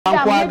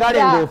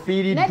Nkwagale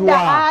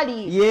ng'ofiiriddwa.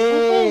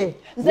 Ye.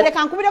 Nze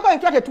kankubireko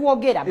ebintu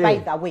tetuwogera by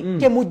the way.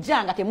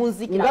 Temujjanga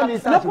temunzikira.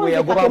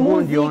 Nokunzika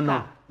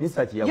temunzika.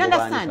 Misaki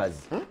yagoba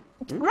nkazi.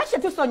 Lwaki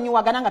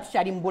tusonyiwagana nga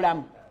tukyali mu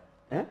bulamu?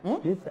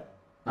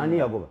 Ani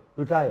yagoba?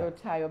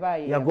 Lutayo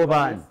bayi.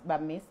 Yagoba ani? Ba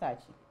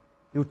Misaki.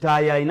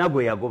 Lutayo alina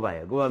gwe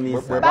yagoba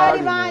Misaki.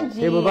 Bali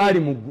bangi. Ebo bali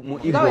mu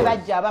Igbo. Gawe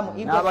bajja abamu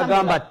Igbo.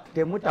 N'abagamba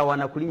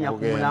temutawana kulinya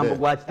ku mulambo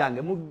gwa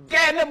kitange.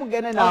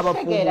 Mugende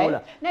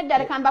n'abafumbula. Nedda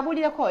leka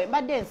mbabulireko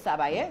mbadde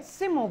nsaba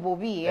si mu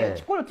bubi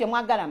kikulu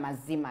temwagala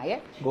mazima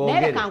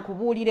naye leka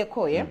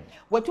nkubuulireko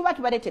bwe tuba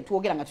tubadde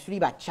tetwogera nga tuli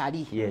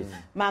bakyali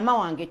maama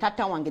wange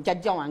tata wange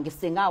jjajja wange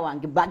senga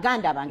wange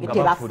baganda bange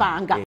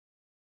tebafanga.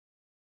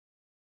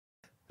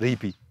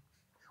 Ripi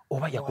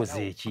oba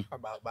yakoze eki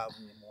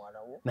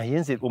naye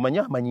nze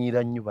omanya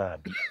amanyiira nnyo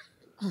bambi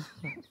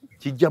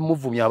kijja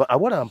muvumya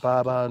awalampa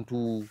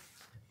abantu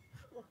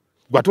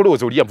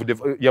gwatolowooza oli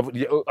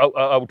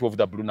out of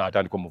the blue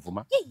n'atandika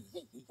omuvuma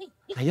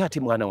naye ate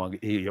mwana wange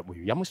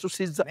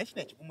yamususizza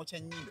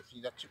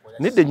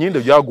nedda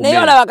ennyindo gyagumye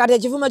naye olaba kati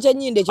ekivumo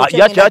ky'ennyindo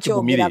ekyo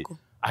kyakigumire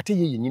ate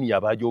ye yennyini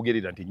yaba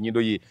agyogerera nti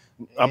ennyindo ye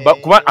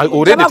kuba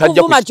olende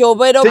tajja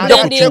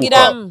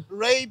kukyuka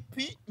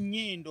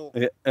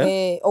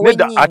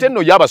ate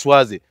nno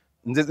yabaswaze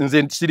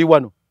nze siri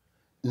wano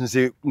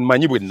nze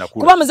mmanyi bwe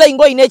nnakula kuba muzeyi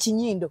ng'olina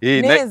ekinyindo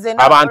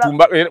abantu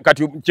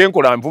kati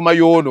kyenkola nvuma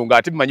y'ono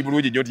ng'ate mmanyi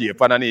bulungi nnyo nti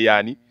yeefaanana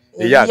eyaani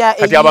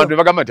kati abantu ne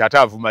bagamba nti ate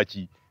avuma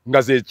ki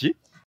nga ze ki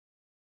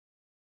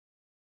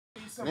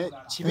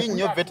kibi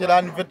nnyo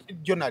veteran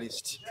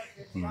journalist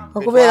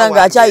okubeera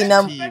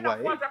ng'akyayinamu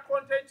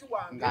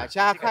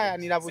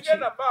ng'akyakayanira buki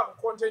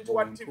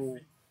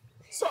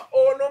so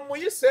ono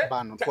muyise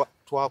bano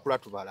twakula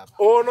tubalaba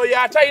ono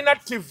yatalina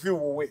TV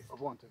wuwe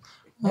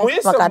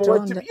muyise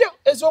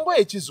ezongo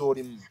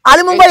ekizolimu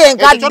ali mu ngoye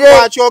enkadde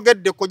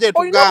twakyogedde koje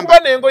tugamba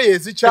n'engoye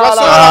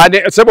ezikyala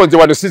sebo nze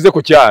wano sizze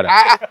ku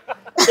kyala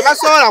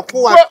tebasobola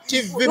kuwa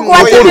TV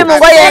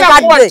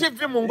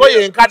mu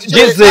ngoye enkadde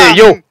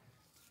gizeeyo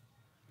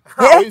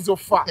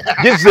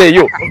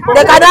gizeeyo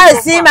leka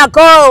nawe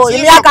siimako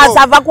emyaka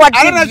asava kuwa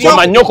TV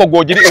omanyoko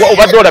gwogiri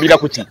obadde olabira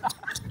ku ki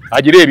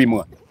agira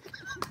ebimwa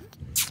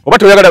oba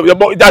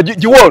toyagala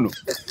giwoono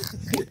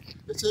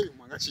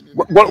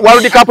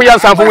World Cup ya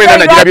 7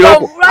 nagira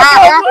biroko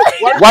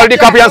World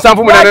Cup ya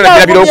 7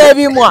 nagira biroko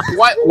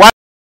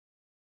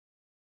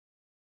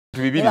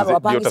bibiri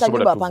bapangisa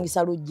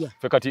bapangisa lujja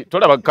fekati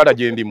tolaba kala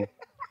gyendimu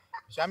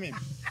Shamim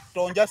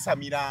tonja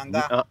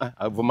samiranga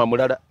avuma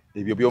mulala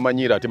ebyo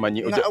byomanyira ate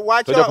manyi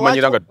toja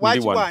kumanyira nga ndi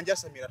wano wanja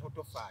samira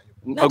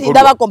totofayo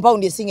ndaba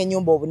compound esinga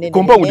nyumba obunene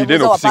compound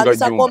ndeno kusinga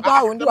nyumba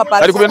compound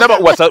wapangisa ali kubenda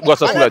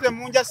wasasula ate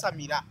munja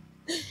samira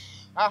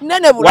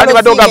nene bulalo wali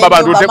badogamba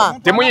abantu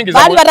temuyingiza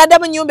bali batadde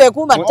mu nyumba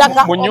ekuma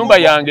ttaka mu nyumba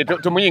yange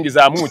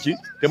temuyingiza amuki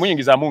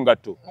temuyingiza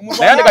amungatto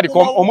naye ande kati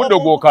omuddo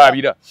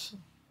gwokabira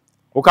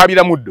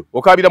okabira muddo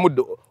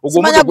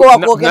ogwo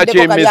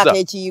nakyemeza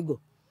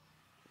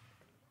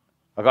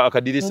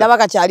akadirisa ndaba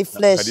kakyali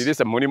fresh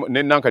akadirisa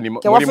nenanka ni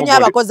kewafunye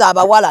abakozi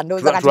abawala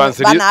ndoza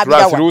kati banabira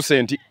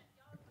translucent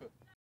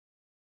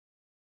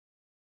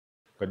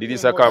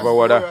akadirisa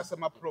kabawala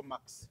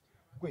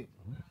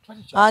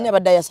ani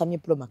abadde yasamye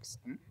Pro Max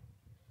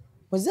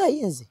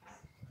muzeyi nze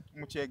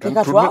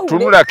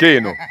tunula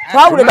keno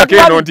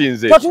nti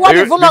nze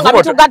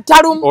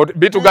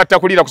bitugatta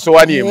kulira ku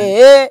sowaani emu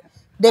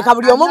deka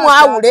buli omu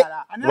mwawule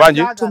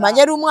lwangi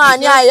tumanye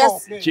lumwani aya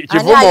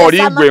kivume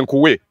olingwe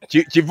nkuwe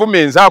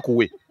kivume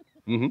nzakuwe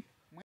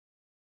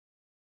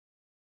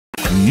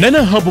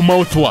Nana Hub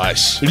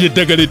Mouthwash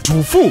lyeddagala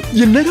ettuufu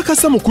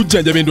yennakakasa mu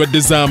kujjanjaba endwadde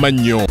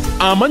z'amannyo.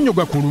 Amannyo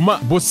gakuluma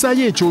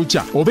bw'ossaayo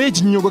ekyokya oba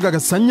ekinnyogo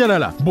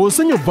gagasanyalala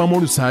bw'osenya ovaamu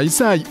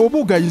olusaayisaayi oba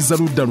ogayiza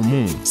ludda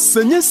lumu.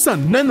 Senyesa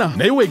Nana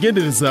naye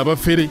weegendereza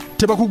abafere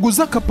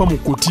tebakuguza kappa mu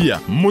kkutiya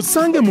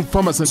musange mu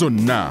famasi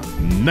zonna.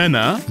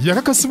 Nana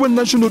yakakasibwa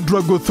National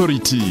Drug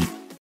Authority.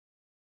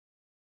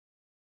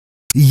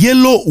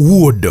 Yellow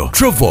Wood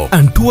Travel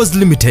and Tours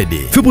Limited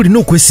February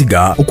no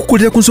kwesiga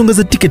okukolera ku nsonga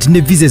za ticket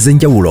ne visa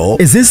ez'enjawulo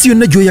ezensi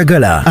yonna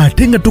gy'oyagala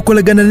ate nga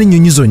tokolagana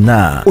n'ennyonyi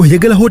zonna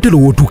oyagala hotelo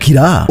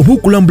w'otuukira oba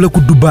okulambula ku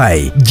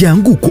Dubai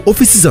jangu ku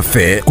ofisi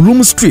zaffe ku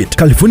Room Street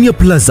California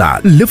Plaza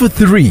Level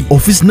 3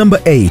 Office number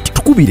 8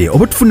 tukubire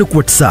oba tufune ku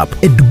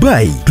WhatsApp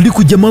Dubai tuli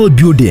ku Jamal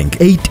Building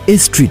 8A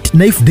Street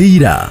Knife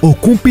Deira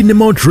okumpi ne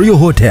Mount Royal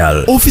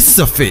Hotel ofisi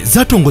zaffe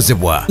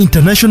zatongozebwa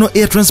International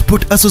Air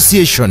Transport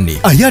Association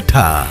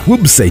Ayata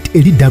website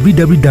eri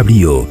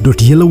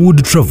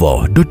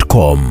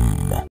www.yellowwoodtravel.com.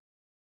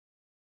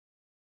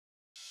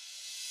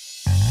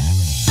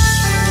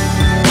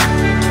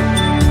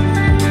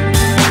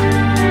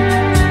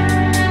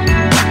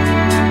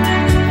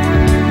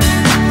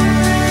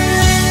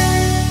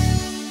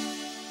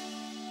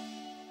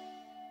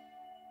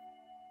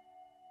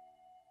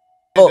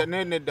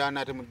 nene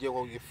dana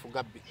temujeko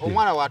ifugabbi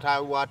omwana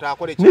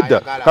watakole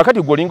kyayagala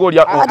kakati golingo oli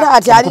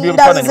ati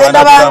alinda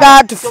nzenda banga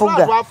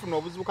atufuga twafuna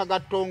obuzibuka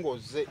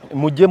gatongoze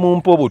mujje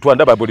mumpo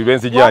obutwanda buli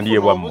benzi gyandiye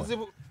bwamwe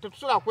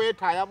tetusula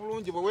kwetaaya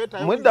bulungi bwe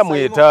wetaaya mwedda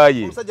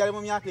mwetaaye omusajja ali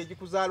mu myaka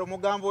egikuzaala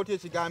omugambo oti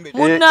ekigambo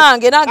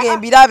munange nange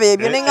mbirabe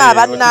ebyo nenga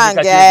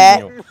abannange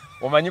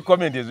omanyi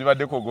comment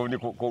ezibaddeko gondi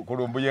ku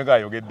Lumbuye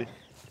ng'ayogedde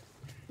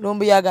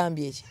Lumbuye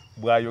agambye eki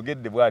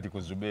bw'ayogedde bw'ati ku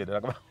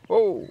Zubeda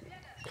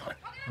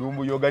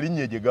Lumbuye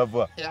galinnya gye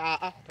gava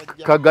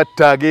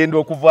Kagatta agenda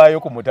okuvaayo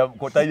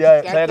ku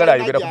tayagala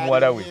ayogera ku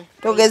muwala we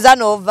togeza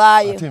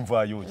n'ovaayo ate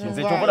nvaayo ki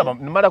nze kyobala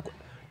mmala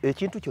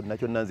ekintu kyonna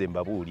kyonna nze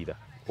mbabuulira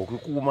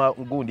okukuuma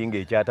gundi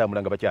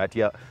ng'ekyatambula nga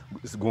bakyatya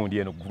gundi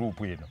eno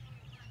gurupu eno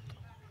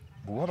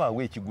bwe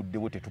wabaawo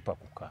ekiguddewo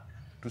tetupakuka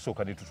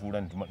tusooka ne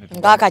tutuula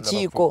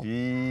ng'akakiiko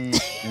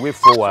we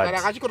forward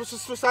akakiiko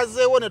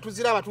tusazeewo ne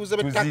tuzira abatuuze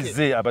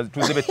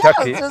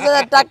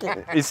b'ettake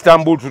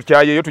Istanbul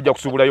tukyayeyo tujja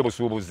kusuubulayo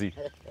busuubuzi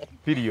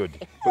period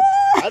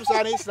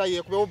alusaana Israel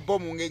ekubewo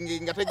bomu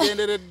nga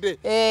tegenderedde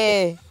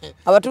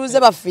abatuuze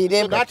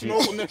bafiire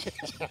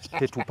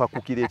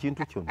tetupakukira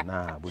ekintu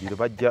kyonna buli lwe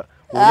bajja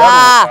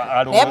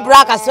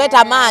ebraka sweta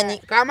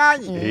amaanyi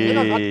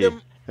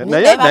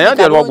naye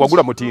andi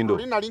wagula mutindo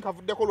nali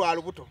nkavuddeko lwa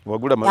lubuto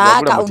wagula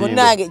mutindo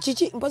munange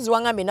kiki mpozi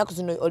wangambe ennaku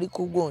zino oli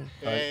ku gundi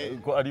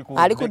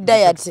ali ku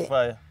diet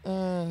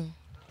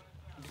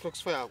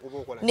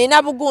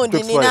nina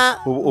bugundi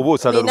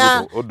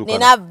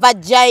nina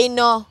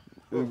vaginal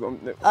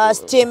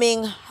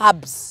steaming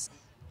herbs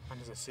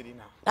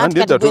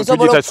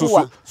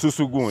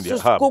susu gundi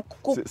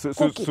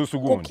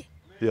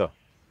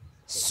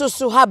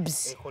susu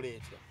herbs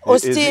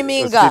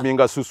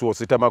osteaminga susu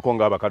ositamako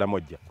nga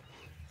abakalamojja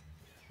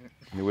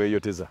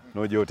niweeyoteza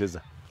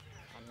n'ogyoteza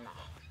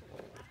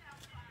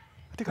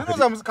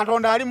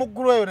Katonda ali mu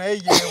ggulu eyo naye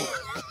yeewo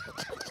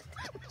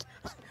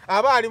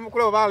aba ali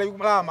mukulaba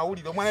baala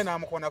amawulire omwana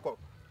n'amukonako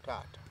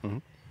taata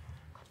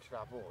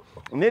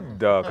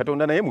nedda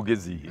Katonda naye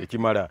mugezi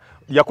ekimala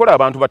yakola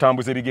abantu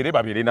batambuza ebigere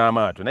babeere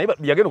n'amaato naye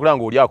yagenda okulaba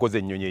nga oli akoze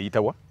ennyonyi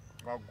eyitawa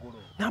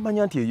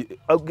n'amanya nti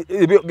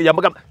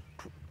yamugamba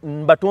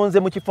mbatonze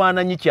mu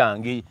kifaananyi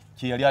kyange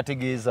kye yali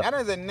ategeeza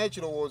era nze nina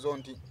ekirowoozo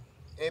nti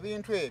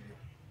ebintu ebyo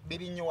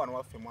biri nnyo wano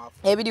waffe mu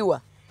Afrika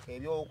ebiriwa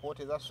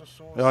ebyokwoteza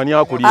susu ani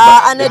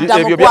akulira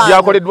ebyo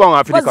byakoleddwa mu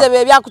Afrika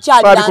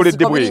ebyakukyalira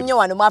biri nnyo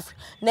wano mu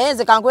Afrika naye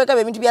nze kankweka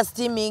ebintu bya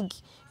steaming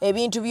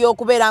ebintu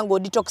by'okubeera nga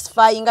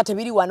detoxifying nga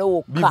tebiri wano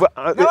wokka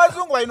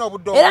n'abazungu balina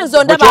obudde era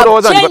nze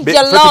ndaba change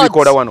a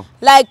lot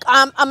like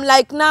I'm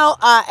like now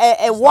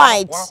a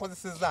white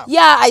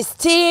yeah I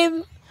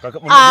steam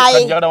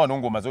njagala wano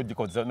ng'omaze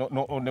ogikoza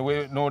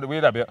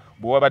weerabe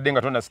bwe wabadde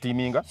nga tonna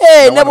steaminga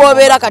ne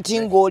bw'obeera kati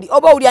ng'oli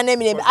oba owulira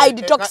n'emirembe I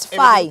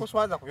detoxify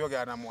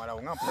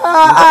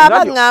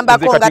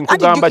baŋŋambako nga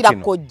anti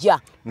Kojja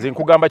nze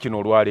nkugamba kino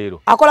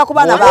olwaleero akola ku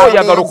baana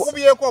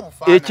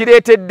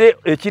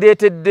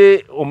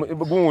ekireetedde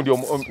gundi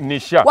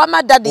nisha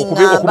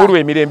okubulwa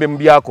emirembe mu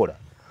byakola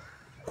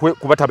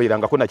kuba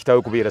tabeerangako na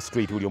kitaawe kubeera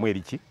straight buli omu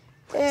eriki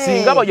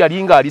singa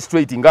yali nga ali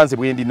straight nga nze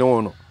bwendi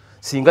noono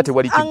singa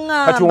tewali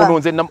kati ono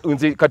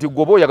nze kati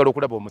goba oyagala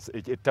okulaba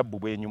ettabbu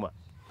bwenyuma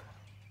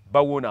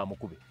bawoona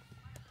amukube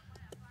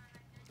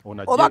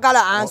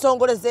obagala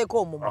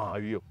ansongolezeeko omumwa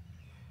yo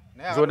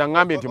zona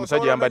ngambye nti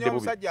musajja yambadde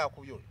bubi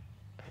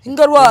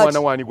nga lwaki omwana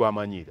waani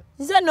gwamanyiira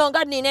nze no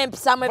nga nina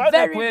empisamu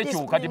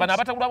kati bano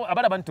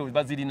abalaba nti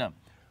bazirina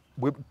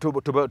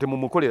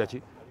temumukolera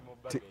ki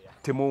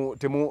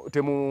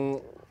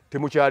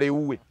temukyala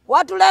ewuwe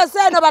watuleese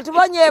eno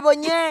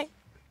batubonyebonye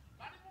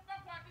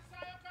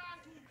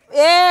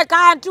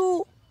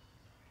kantu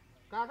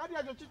kakati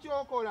ekyo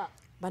kikyokola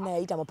bana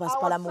yayita mu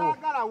pasipalamuwo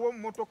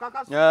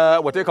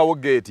wateekawo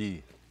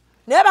geeti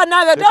naye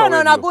bannange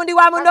tono nagundi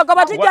wa mundoko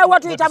batujjawo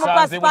tuyita mu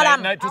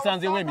pasipalamu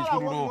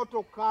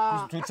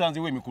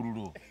tusanzeewo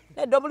emikululo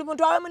nedda buli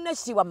muntu awe munne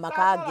ekitiibwa mu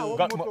maka ge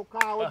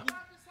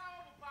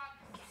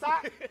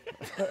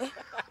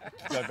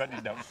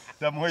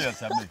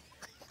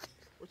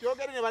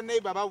okyogere ne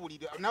banneiba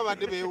bawulire nabo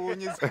badde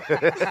beewuunyiza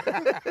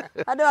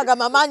badde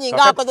bagamba amaanyi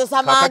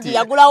ng'akozesa mangi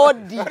yagulawo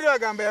ddi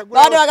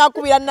badde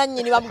bagakubira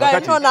nannyini bamugaye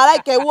nono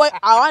alaika ewe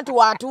awantu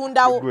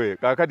watundawo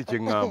kaakati kye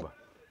ŋŋamba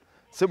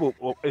sebo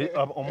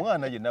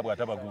omwana yenna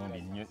bw'ataba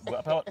gundi nnyo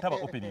taba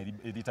open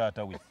eri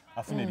taata we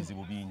afuna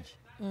ebizibu bingi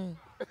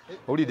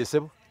owulidde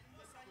sebo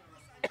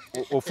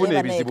ofuna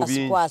ebizibu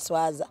bingi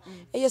kwaswaza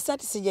eyo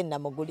saati si gye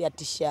namugulya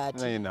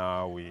tishaati naye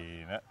naawe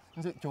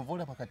nze kyova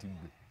olaba kati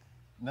gwe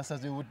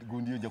nasazeewo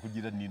gundi ojja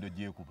kugira nnindo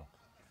gyekuba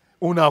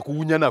ono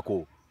akuwunya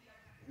nako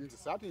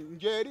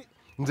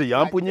nze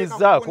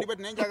yampunyizzaako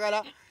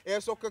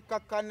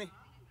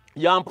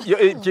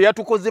kye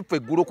yatukoze ffe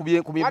eggulo ku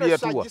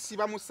byeyatuwa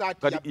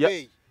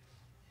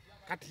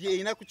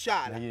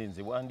naye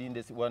nze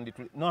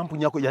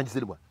nampunyako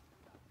yanjizirwa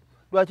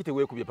lwaki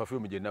teweekubye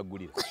pafumu gye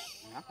naggulira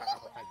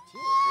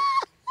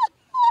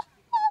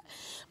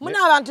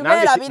muna abantu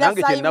beerabira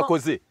nange kye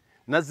nakoze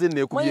nazze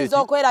neekubye muyinza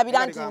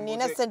okwerabira nti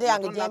nina essente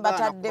yange gye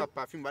mbatadde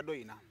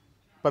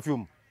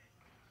pafumu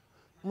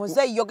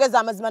Muzeyi yogeza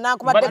amazima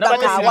nakubadde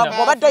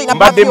gakawa obadde oyina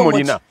mbadde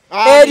mulina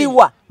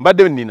eriwa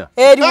mbadde nina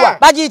eriwa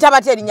bagiyita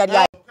bate erinnya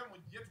lyayo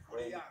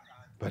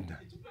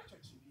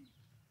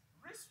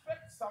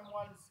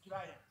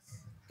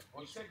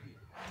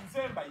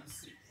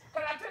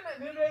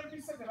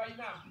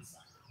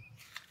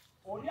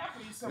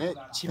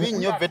kibi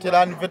nnyo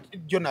veteran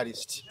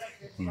journalist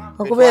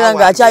okubeera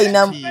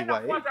ng'akyayinamu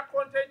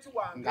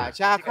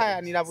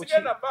ng'akyakayanira buki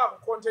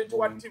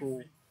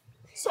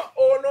so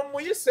ono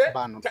muyise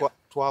bano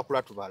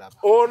twakula tubalaba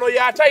ono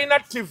yatalina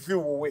TV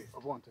wuwe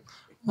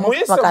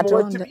muyise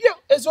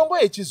ezo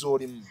ngoye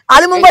ekizoolimu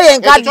ali mu ngoye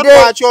enkadde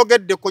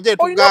twakyogedde kojja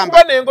tugamba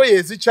kuba n'engoye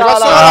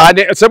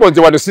ezikyala sebo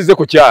nze wano sizze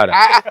ku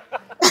kyala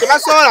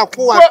tebasobola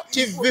kuwa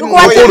TV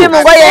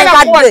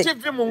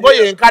mu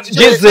ngoye enkadde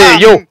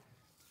gizeeyo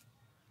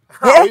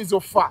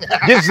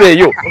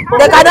gizeeyo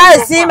leka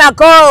nawe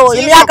siimako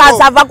emyaka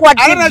asava kuwa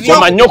TV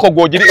omanyoko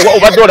gwogiri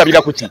obadde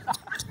olabira ku ki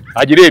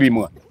agira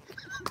ebimwa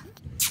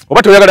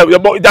oba toyagala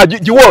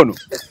giwono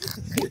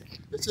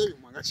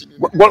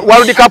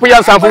World Cup ya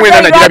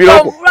 7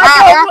 nagirabiroko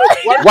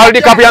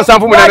World Cup ya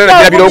 7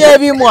 nagirabiroko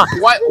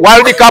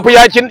World Cup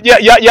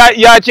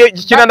ya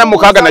kinana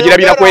mukaga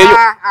nagirabira kweyo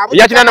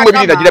ya kinana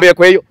mubiri nagirabira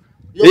kweyo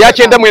ya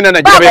kyenda mwena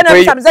nagirabira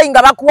kweyo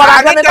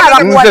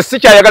nze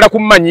sikyayagala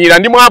kummanyira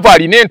ndi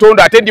mwavali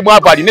n'entondo ate ndi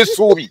mwavali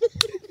n'essuubi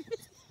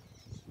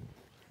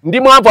ndi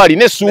mwavali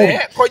n'essuubi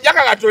Kojja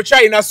Kagato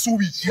kyayina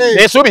ssuubi ki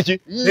essuubi ki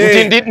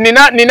nti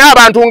nina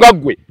abantu nga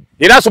ggwe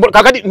era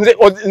kakati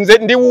nze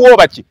ndi wuwo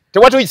baki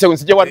tewatuyise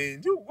nsije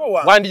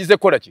wandigize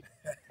kola ki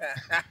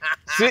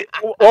si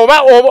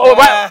oba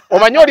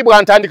omanyoli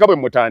bwantandika bwe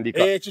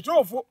mutandika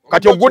kituufu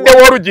kati ogudde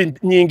w'olugi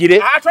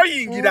nyingire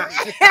atoyingira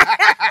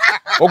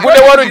ogudde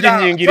w'olugi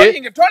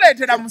nyingire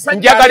toleetera musajja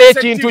njagala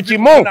ekintu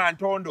kimu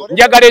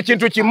njagala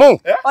ekintu kimu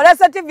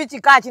olese TV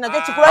kikaki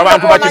nakyo kikula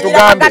abantu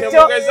bakitugambe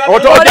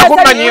ojja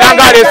kummanyira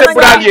ng'aleese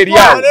bulandi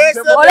eryawo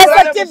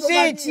olese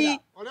TV ki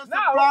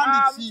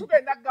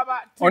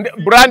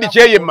brandi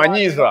kyeye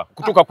mmanyiza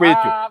kutuka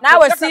kwekyo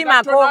nawe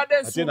siimako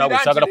ate nawe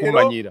sagala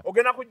kummanyira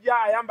ogenda kujja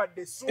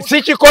ayambadde suuti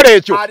si kikola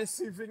ekyo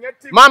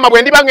maama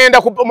bwe ndiba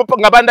ngenda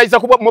nga bandayiza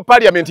mu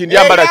parliament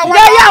ndiyambala ki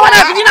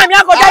wana kujina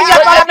myako tajja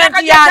parliament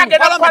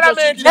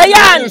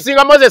yani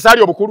nsinga Moses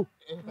ali obukulu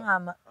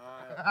mama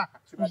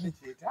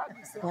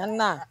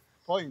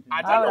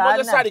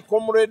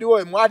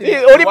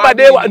oli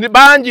badde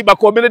bangi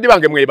bakomedi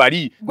bange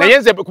mwebali naye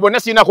nze kubona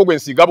siinako gwe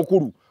nsinga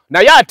bukulu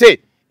naye ate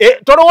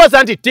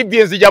tolowooza nti TV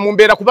enzija mu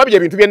mbeera kuba bye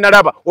bintu bye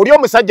nalaba oli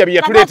omusajja bye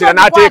yatuleetera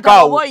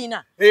n'ateekaawo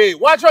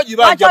waki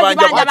ogibanja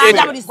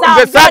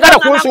nze saagala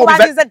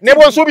kunsuubiza ne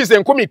bwonsuubiza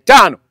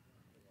 15,000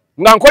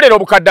 nga nkolera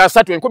obukadde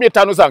 3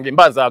 15,000 zange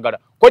mba nzaagala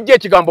kojja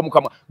ekigambo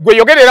mukama gwe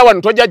yogerera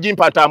wano tojja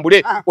jimpa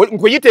atambule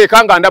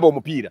nkuyiteeka nga ndaba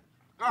omupiira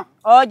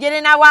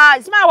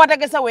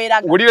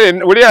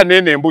wulira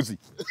nene embuzi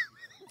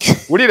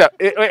wulira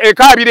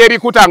ekaabira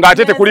ebikuta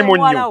ng'ate tekuli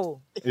munnyo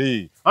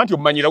anti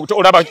omumanyira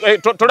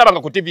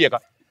tolabanga ku TV eka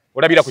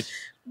olabira kuki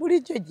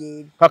bulijjo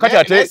gyeri kakati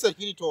ate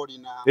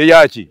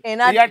eyaki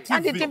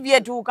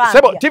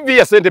TV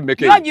ya sente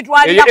mmeke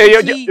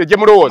gye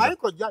mulowooza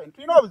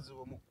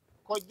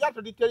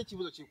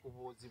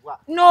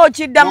no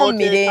kiddamu mu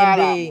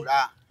mirembe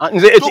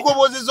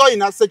tukubuuziza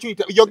oyina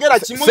security yogera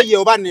kimu ye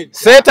oba nedda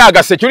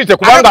seetaaga security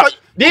kubanga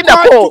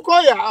lindako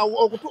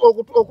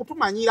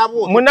okutumanyira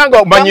bo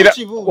munanga omanyira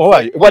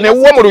wane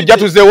wuwo mu lujja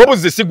tuzeewo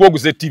obuzisigwa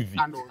oguze TV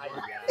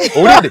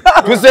owulidde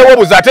tuzeewo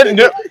obuzi ate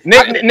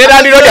ne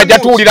landlord ajja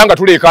tuwulira nga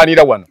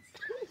tuleekaanira wano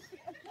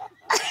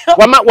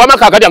wama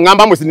kaakati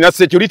aŋŋamba musinina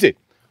security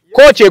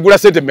kochi egula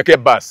sente mmeka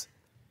ebbaasi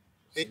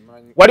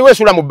waliwo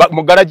esula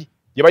mu garaji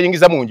gye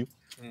bayingiza mu nju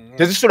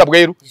tezisula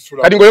bweru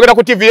kati ng'oyogera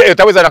ku TV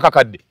etaweza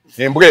nakakadde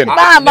embwenu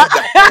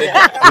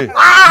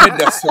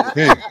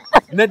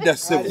nedda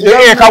ssebo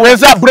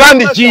kaweza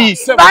brandi ki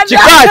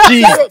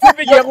kikaki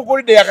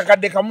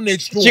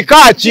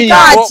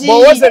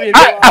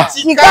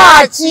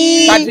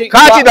kikaki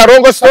kati na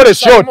rongo story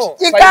short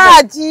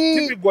kikaki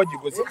TV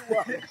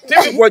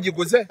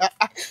gwogiguze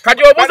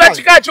kati obuuza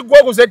kikaki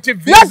gwoguze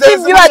TV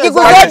TV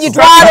bagiguze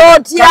gitwala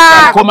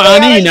otya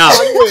komanina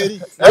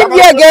TV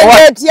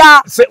egenda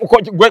etya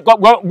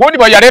gwondi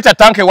bweyaleeta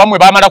tanka ewamwe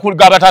bamala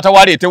kugaba taata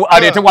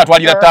aleete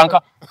watwalira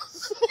tanka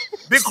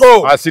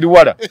biko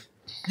asiriwala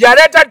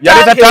yaleta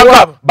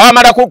tanka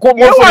bamala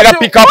kumufunira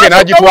pickup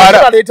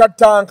n'agitwala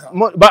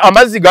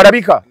amazzi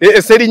galabika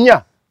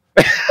eserinnya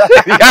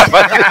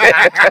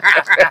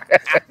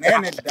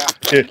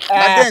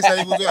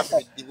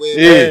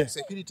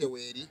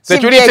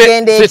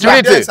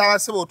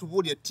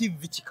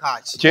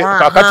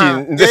kakati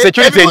nze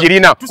security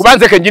njirina kuba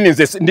nze kenjini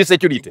nze ndi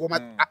security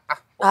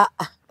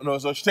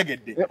nozo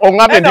kitegedde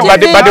ongambye ndi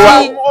badde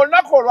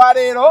olunaku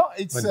olwaleero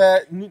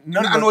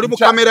oli mu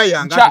kamera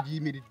yange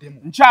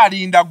agiyimiriddemu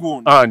nkyalinda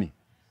gundi ani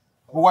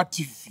owa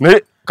TV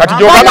kati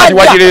gyogamba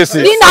nti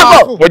Agireese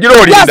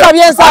ogira olinda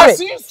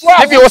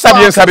TV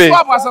osabye ensabe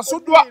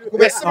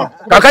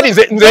kakati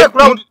nze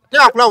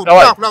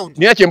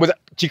niya kyembuza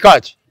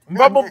kikaki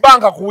mba mu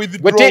banka ku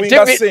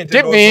withdrawing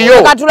sente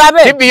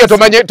TV yo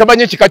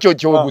tomanye chikacho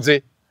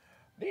choguze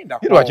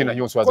Ilo china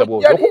nyonswaza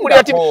bwo okumuli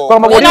ati kwa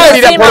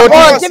mabulira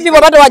poloti TV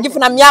bado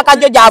wagifuna myaka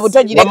jo ja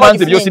buto gire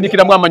manzi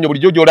byosinikira mwamanyo buli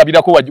jojo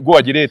olabirako go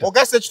wagireta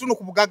ogase kitunu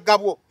ku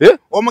bugaggabwo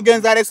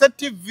omugenzi alese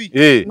TV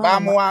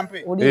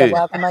bamuwampe ulira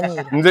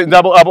bwakumanyira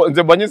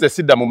nze banyize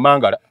sidda mu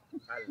mangala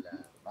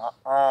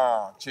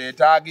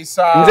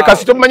chetagisa nze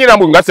kasito manyira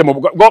mbu ngase mu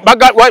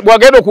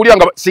bwagenda okulya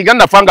nga singa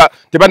nafanga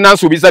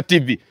tebanansubiza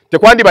TV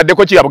tekwandi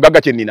baddeko ki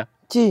abugaga kyenina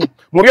ki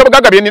mu byo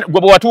bugaga bye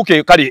gwe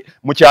watuke kale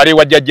mu kyale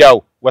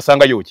wajjajjawo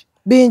wasanga yoki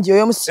bingi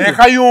oyo musiri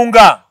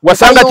ekayunga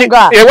wasanga ki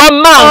ewa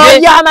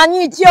mange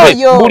yamanyi ki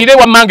oyo bulire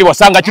wa mange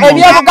wasanga ki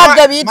ebyo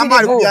bugaga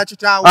biyitirivu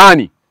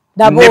ani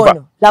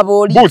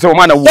laboli buze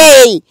omwana wu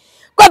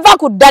kweva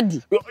ku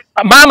daddy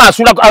mama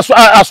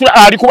asula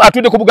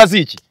atude ku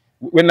bugazi ki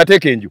we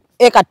nateeka enju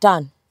eka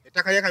 5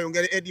 etaka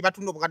yakayongere edi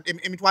batundo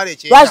emitwale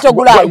eche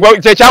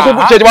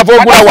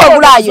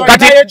kyekyakukyekibavogulawa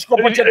kati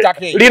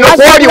lino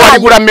kwoli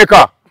waligula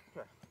mmeka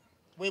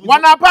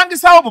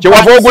wanapangisawo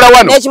kyewavogula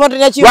wano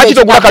lwaki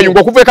togula kayungo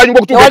okuva ekayungo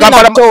okutuuka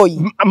Kampala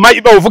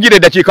ovugire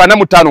eddakiika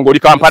 45 ng'oli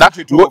Kampala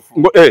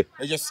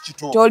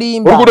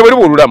oluguudo bwe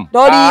luba olulamu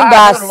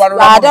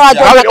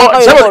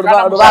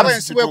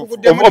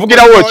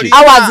ovugirawo ki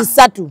hours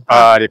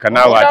 3 leka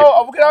naawe ate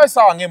ovugirawo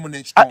essaawa ng'emu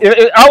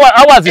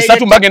hours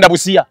 3 mbagenda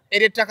busiya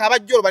era ettaka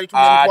abajjolo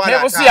balitumye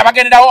busiya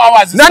bagenderawo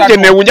hours 3 nange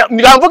newunya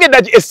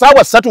nganvuga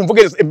essaawa 3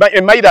 nvuga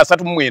emayiro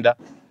 39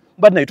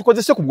 bana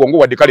tukozese ku bwongo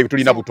wadde kale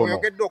tulina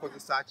butono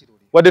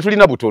wadde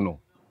tulina butono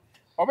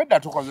obedda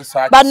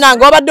tukozesa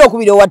bannanga obadde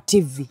okubira wa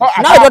TV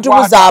nawe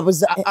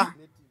totubuzaabuza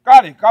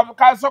kale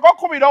kasoko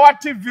okubira wa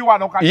TV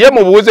wano kati ye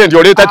mubuuze nti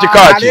oleeta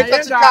kikaaki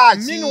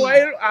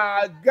meanwhile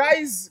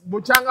guys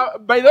buchanga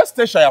by the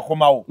station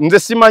yakomawo nze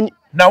simanyi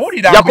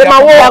nawulira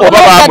yakomawo oba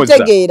baamuza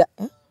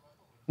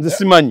nze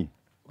simanyi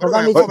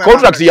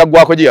contract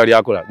yaggwako gye yali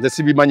akola nze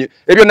sibimanyi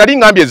ebyo nali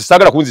ngambye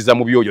zisaagala kunziza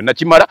mu byoyo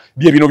nakimala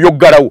bye bino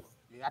byoggalawo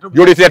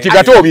byoleetera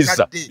tigato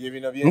obizza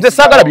nze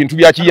saagala bintu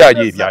bya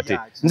kiyaaji ebyo ate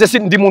nze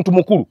ndi muntu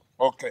mukulu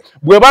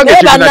bwebange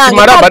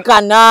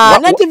kinakimala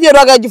netivi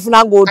olwaga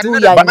gifuna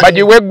ng'otuuya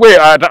bagiweggwe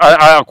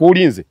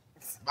akuulinze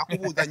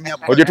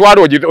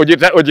ogitwala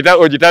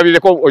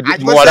ogitabireko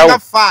muwalawo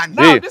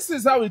this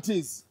is how it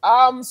is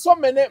so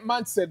many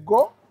months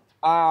ago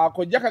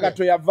Kojja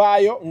Kagato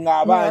yavaayo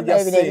ng'abanja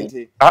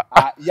sente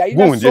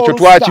gundi ekyo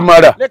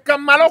twakimala leka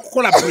mmala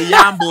okukola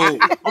preamble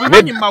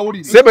obimanyi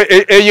mawulire so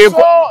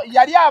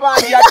yali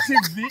abanja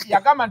TV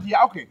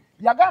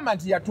yagamba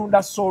nti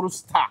yatunda Soul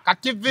Star ka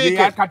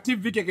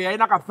TV ke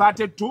yalina ka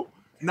 32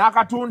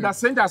 n'akatunda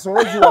sente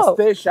asolooziwa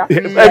station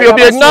ebyo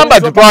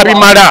by'eŋŋamba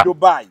twabimala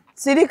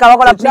sirika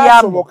bakola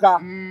preamble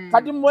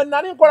kati mwe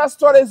nali nkola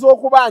stories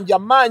z'okubanja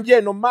manje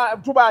eno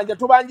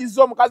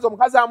tubanjizza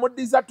omukazi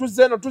amuddiza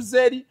tuzze eno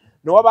tuzze eri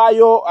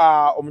nowabaayo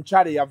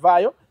omukyale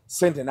yavaayo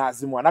sente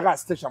n'azimwa naga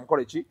station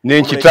mukole ki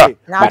n'enkita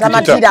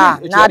n'atamatira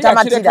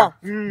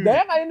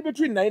naye nga in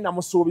between naye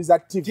namusuubiza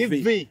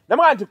TV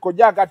namugamba nti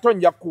Kojja Kagato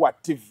nja kuwa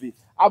TV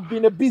I've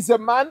been a busy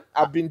man.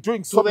 I've been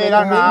doing so many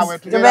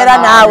things. Tubera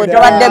nawe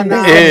tobadde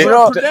busy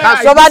bro.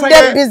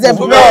 Tobadde busy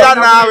bro.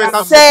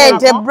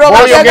 Sente bro.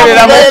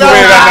 Oyogerera mu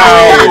tubera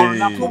nawe.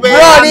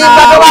 Bro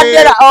limba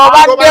tobadde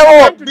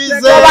obaddewo.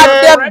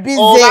 Tobadde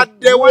busy.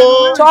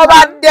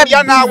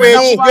 Tobadde nawe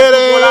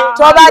okugere.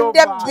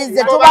 Tobadde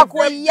busy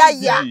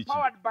tubakuyaya.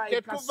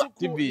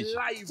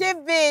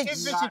 TV.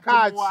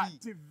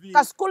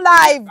 Kasuku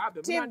live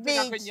TV.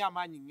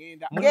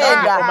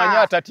 Ngenda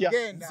omanya atatya.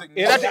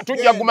 Era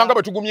tujja gumanga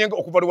batugumye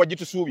okuva lwa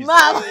gitusuubiza.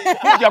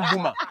 Tujja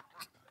guma.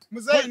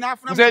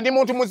 Nze ndi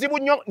muntu muzibu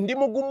nnyo, ndi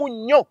mugumu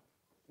nnyo.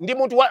 Ndi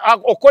muntu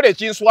okola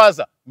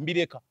ekinswaza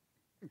mbireka.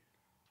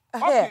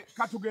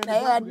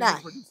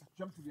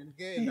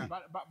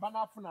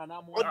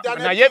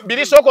 Naye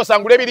biri soko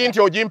sangule biri nti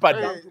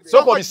ogimpadde.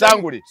 Soko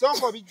bisangule.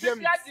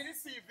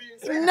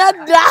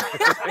 Nadda.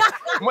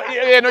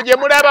 Eno gye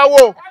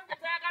mulabawo.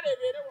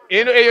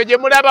 Eyo gye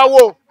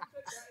mulabawo.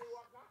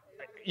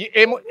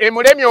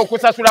 Emulemi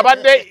okusasula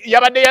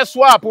yabadde ya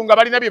swap nga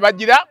balina bye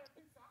bagira.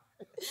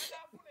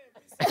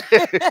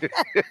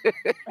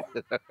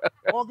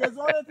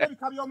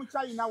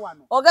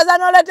 Ogeza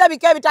n'oleeta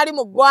ebika ebitali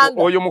mu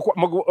ggwanga. Oyo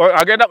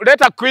agenda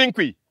leeta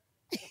kwinkwi.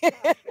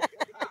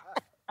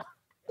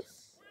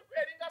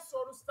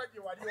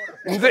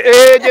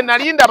 Nze gye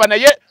nali ndaba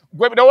naye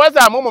gwe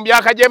ndowoozamu mu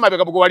myaka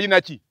gy'emabega bwe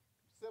walina ki?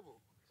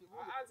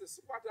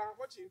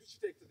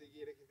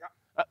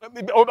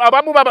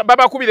 Abamu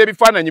babakubira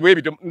ebifaananyi bwe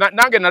bityo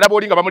nange nalaba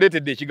olinga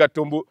bamuleetedde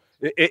ekigatto mbu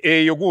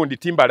eyo gundi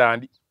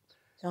Timbaland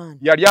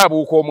yali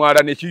abuuka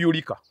omwala ne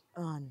kiyulika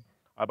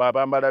abo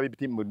abambala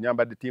mu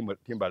nyambadde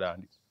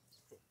Timbaland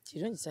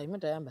kirungi Saymore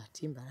tayamba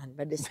Timbaland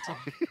badde sita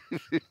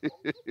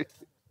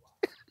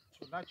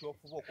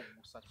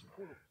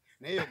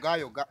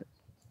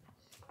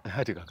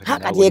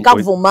kati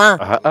ekavuma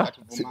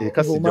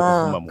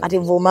kati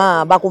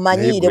vuma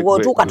bakumanyire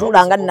bw'otuuka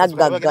tuulanga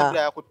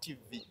nnaggagga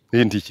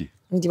Ndiki.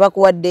 Nti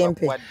bakuwadde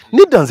mpe.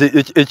 Nidda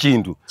nze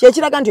ekintu.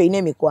 Kyekiraga nti olina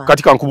emikwano.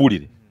 Kati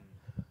kankubulire.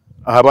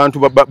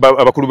 abantu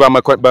abakulu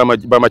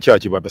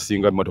b'amakyaki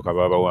babasinga emmotoka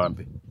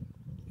babawampe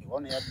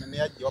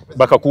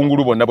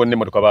bakakungulu bonna bonna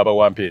emmotoka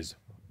babawampe ezo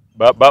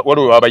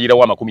waliwo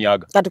babayirawo 100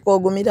 kati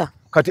kogumira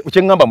kati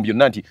kyeŋŋamba mu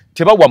byonna nti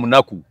tebawa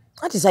munaku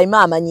ati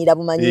Saymore amanyira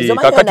bumanyizo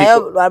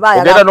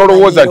ogenda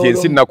n'olowooza nti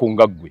ensi nnaku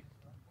nga ggwe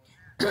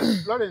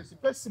Lawrence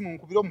pesi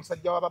munkubira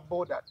omusajja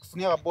w'ababoda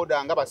tufunye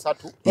ababoda nga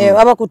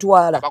 3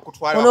 abakutwala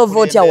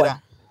onovootya wa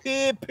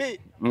pipi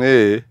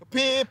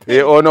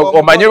ono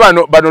omanye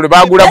bano lwe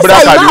bagula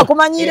bulaka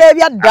akumanyira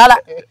ebyaddala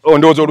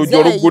ondowooza oluggi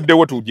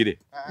oluguddewo tuugire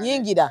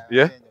yingira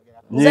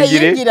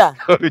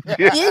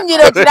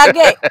yingira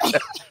kirage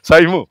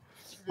Saymore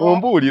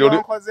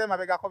ombuulire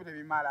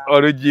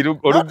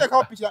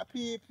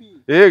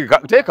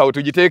teekawo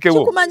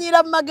tugiteekewo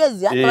kumanyira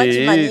mumagezi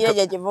akimanyire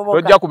gye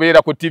kivubuka tojja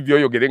kubeera ku TV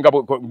oyogere nga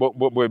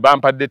bwe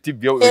bampadde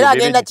TV era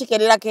agenda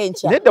kikererako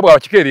enkya nedda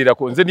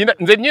bw'akikererako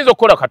nze nnyinza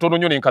okukola katono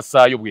nnyo ne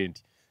nkassaayo bwe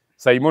nti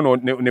Saymore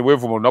ne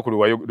bwevuma olunaku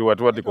lwe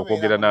watuwaddeko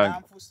okwogera nange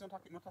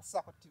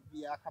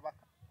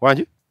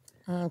wangi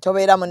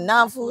tobeera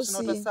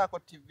munnanfuusi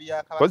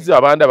kozi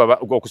abanda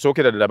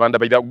okusookera ddala abanda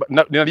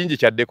nalingi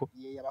kyaddeko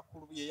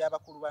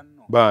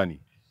baani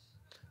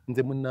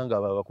nze munnange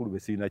abo abakulu be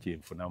sirina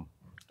kyenfunamu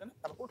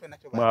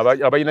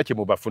abalina kye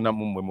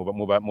mubafunamu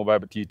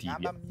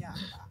mubatiitiibya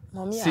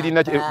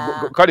sirina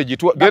kale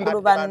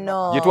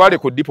gitwale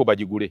ku dipo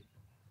bagigule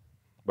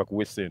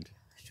bakuwe ssente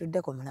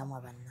tuddeko munamu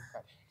abanna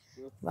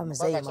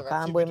bamuzeyi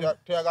mukambwe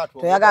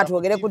toyagala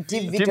twogere ku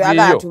TV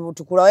toyagala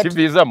tukulawe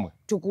TV zammwe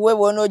tukuwe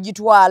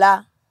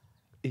bw'onoogitwala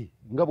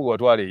nga bwe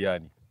watwala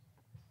eyaani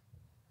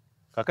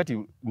kakati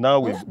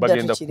naawe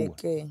bagenda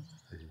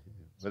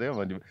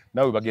kuwa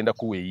naawe bagenda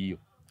kuwa eyiyo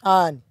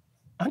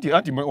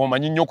anti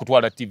omanyi nnyo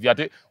okutwala TV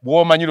ate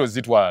bw'omanyira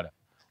ozitwala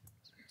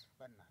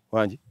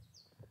wangi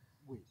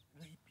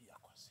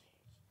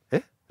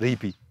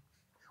ripi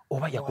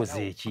oba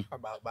yakoze eki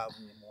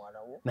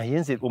naye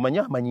nze omanyi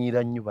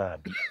amanyiira nnyo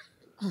bambi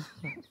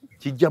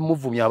kijja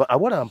muvumya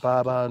awalampa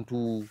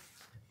abantu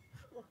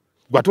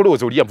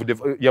gwatolowooza oli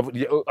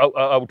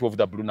out of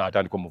the blue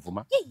n'atandika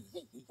omuvuma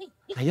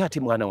naye ate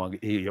mwana wange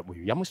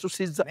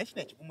yamususizza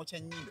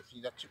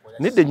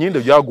nedda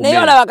ennyindo gyagumye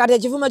naye olaba kati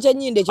ekivumo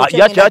ky'ennyindo ekyo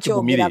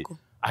kyakigumire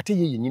ate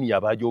ye yennyini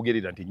yaba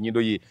agyogerera nti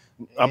ennyindo ye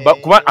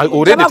kuba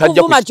olende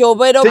tajja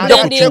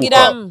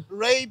kukyuka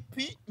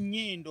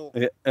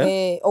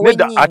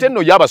ate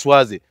nno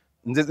yabaswaze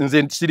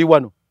nze siri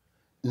wano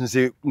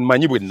nze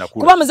mmanyi bwe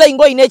nnakula kuba muzeyi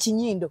ng'olina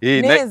ekinyindo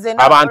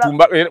abantu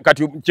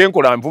kati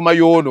kyenkola nvuma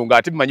y'ono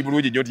ng'ate mmanyi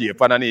bulungi nnyo nti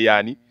yeefaanana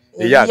eyaani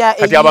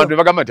kati abantu ne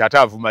bagamba nti ate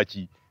avuma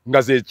ki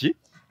nga zeki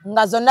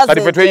nga zonna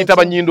kati ffe tweyita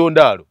bannyindo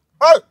ndaalo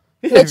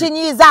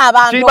nekinyiiza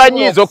abantu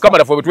kibanyiiza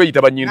okukamala ffe bwe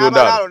tweyita bannyindo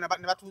ndaalo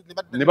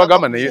ne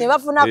bagamba naye ne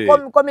bafuna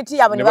komiti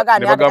yaabwe ne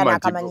bagamba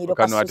nti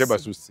kano ate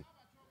basusse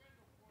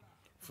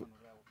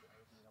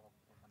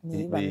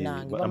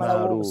bannange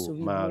bamalawo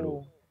obusubi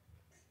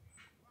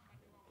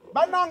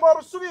bannange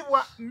obusubi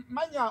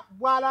manya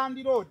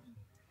bwalandi road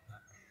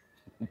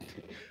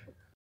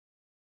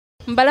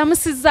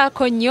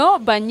mbalamusizaako nnyo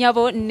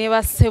bannyabo ne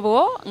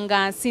bassebo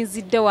nga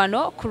nsinzidde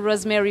wano ku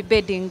Rosemary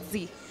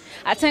Beddings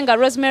ate nga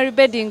Rosemary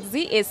Beddings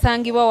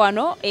esangibwa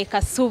wano e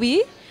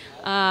Kasubi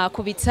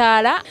ku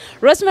bitaala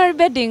Rosemary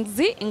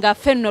Beddings nga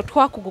ffenno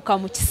twakuguka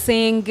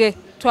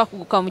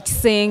mu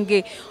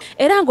kisenge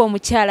era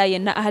ng'omukyala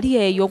yenna ali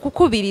eyo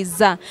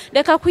okukubiriza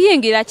leka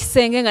kuyingira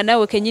kisenge nga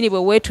nawe kennyini bwe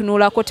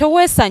weetunuulako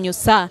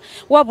teweesanyusa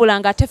wabula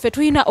nga ate ffe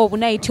tulina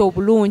obunayiti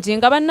obulungi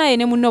nga bannaye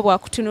ne munno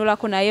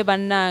bwakutunuulako naye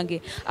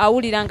bannange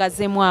awulira nga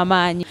zeemu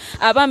amaanyi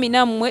abaami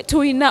nammwe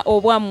tulina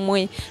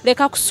obwammwe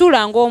leka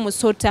kusuula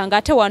ng'omusota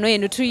ng'ate wano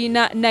eno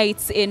tulina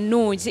nights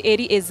ennungi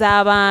eri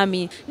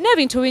ez'abaami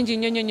n'ebintu bingi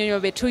nnyo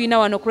bye tulina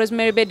wano ku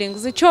Rosemary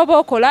Beddings ky'oba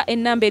okola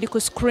ennamba eri ku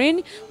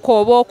screen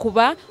kw'oba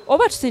okuba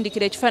oba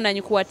tusindikira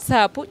ekifaananyi ku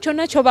WhatsApp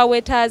kyonna ky'oba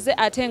weetaaze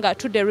ate nga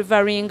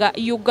tuderivaringa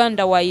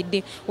Uganda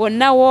wide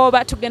wonna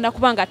w'oba tugenda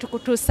kuba nga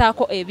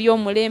tukutuusaako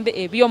eby'omulembe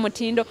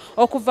eby'omutindo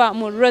okuva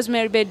mu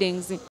Rosemary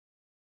Beddings.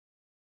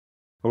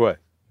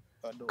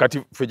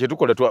 Kati ffe kye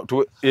tukola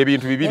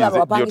ebintu bibiri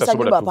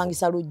byotasobola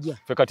bapangisa lujja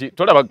ffe kati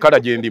tolaba kala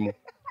gye ndimu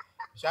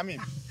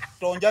Shamim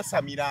tonja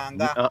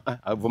samiranga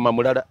avuma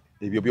mulala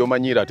ebyo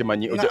byomanyira ate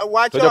manyi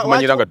tojja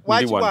kumanyira nga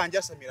ndi wano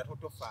wanja samira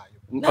totofaayo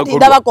nati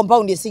ndaba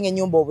compound esinga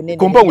ennyumba obunene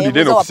compound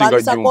nene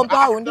okusinga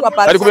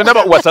nyumba ali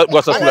kulendaba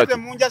wasasula ati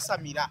munja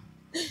samira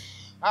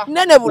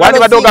nene bulalo wali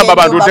badogamba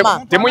abantu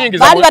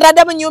temuyingiza bali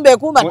batadde mu nyumba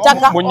ekumba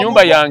ttaka mu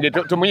nyumba yange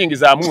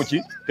temuyingiza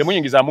amuki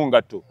temuyingiza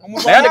mungatto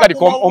naye kati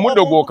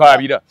omuddo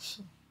gw'okaabira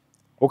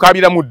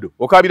okabira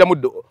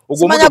muddo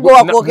ogwo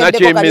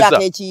nakyemeza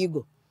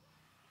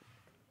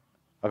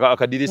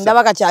akadirisa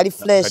ndaba kakyali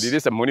fresh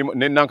akadirisa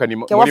ne nanka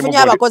ni kewafunye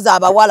abakozi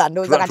abawala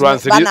ndoza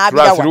kati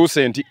banaabira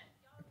translucent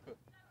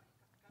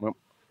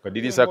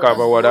akadirisa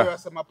kabawala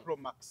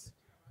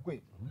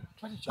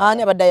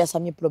ani abadde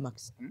yasamye Pro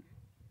Max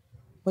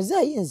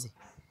muzeeyi nze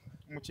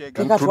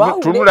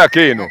tunula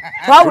keno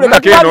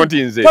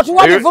nti nze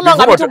totuwa bivumo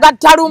nga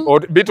bitugatta lumu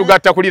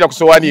bitugatta kulira ku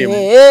sowani emu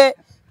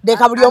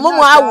leka buli omu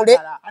mwawule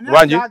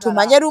Wanji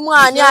tumanye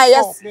lumwani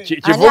ayas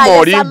kivumo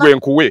olingwe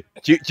nkuwe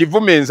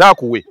kivume enza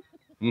kuwe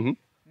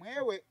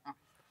mwewe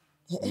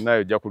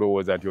nayo ja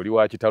kulowooza nti oli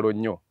wa kitalo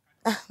nnyo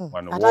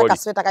wano ataka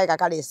sweta kai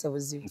kakalese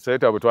buzibu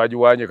sweta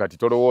butwajiwanye kati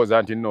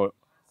tolowooza nti nno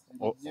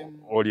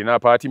olina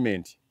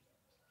apartment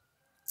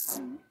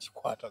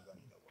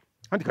kikwatagana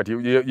anti kati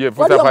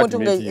yefuza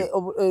apartment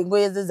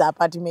ngoyeze za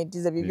apartment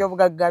ze bibyo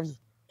bugaggabi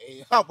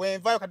bwe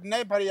nvayo kati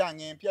naye pale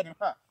yange empya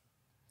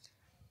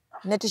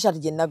ne t-shirt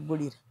je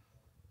naggulira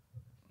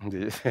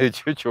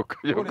ekyo kyokka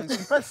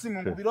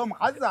mpesimu nkubira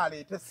omukazi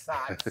aleete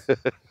essaati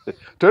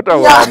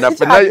totawaana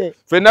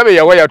ffenna be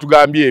yawa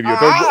yatugambye ebyo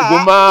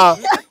toguma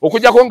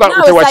okujjako nga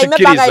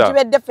tewakikkiriza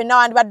tubedde ffenna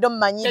wandibadde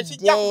omumanyidde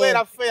tekijja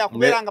kubeera feya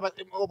kubeera nga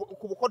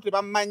ku buko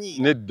tebammanyi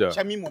nedda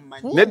kyamimu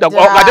mmanyi nedda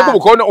ate ku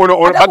buko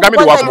ono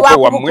bagambye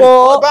wakubuko wammwe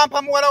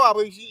bampa muwala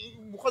waabwe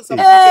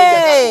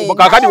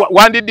kakati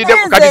wandiddide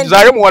kati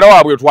zaayo muwala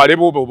waabwe otwale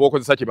boba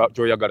okozesa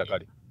kyoyagala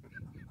kale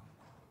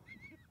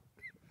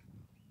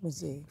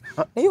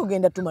naye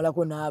ogenda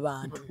tumalako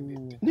n'abantu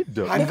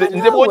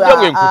nze bwojja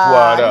bwe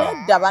nkutwala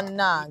nedda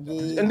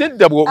bannange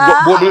nedda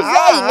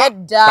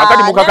nedda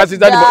kakati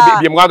mukakasiza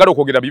bye mwagala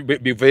okwogera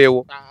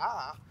biveewo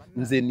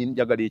nze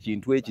njagala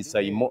ekintu eki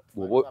Saymore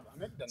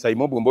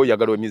bw'omba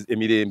oyagala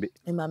emirembe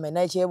emame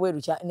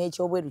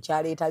n'ekyobweru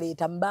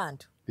kyaleetaleeta mu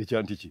bantu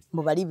ekyanti ki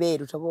mu bali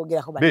beeru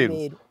toboogerako bali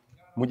beeru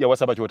mujja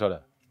wasaba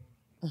kyotala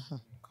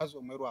mukazi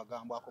omweru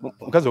agambwako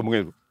mukazi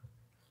omweru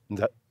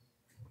nza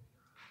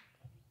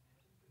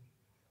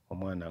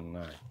omwana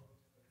aŋŋaanyi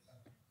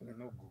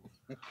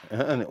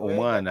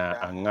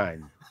omwana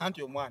aŋŋaanyi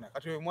anti omwana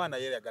kati oyo omwana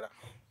yeeyagala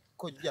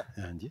kojja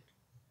anje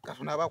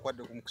katuna aba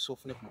akwadde ku mukisa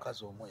ofune ku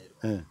mukazi omweru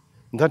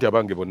nga nti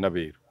abange bonna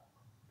beeru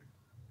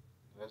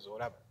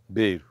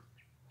beeru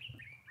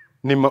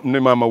ne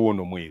maama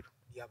woono mweru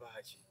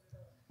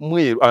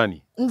mweru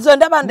ani nzo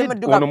ndaba ndi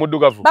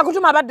muddugavu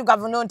bakutuma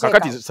abaddugavu nonteeka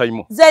kakati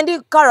Saymore nze ndi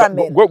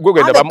caramel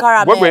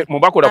gwe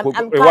mubakola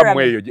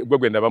ewammwe eyo gwe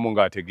gwendabamu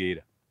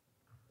ng'ategeera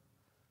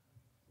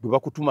bwe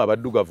bakutuma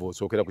abaddugavu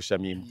osookera ku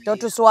shamimu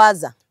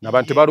totuswaza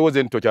n'abantu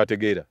tebalowooze nti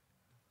tokyategeera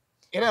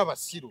era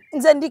abasiru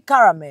nze ndi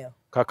caramel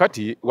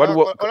kakati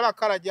waliwo olaba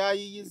kala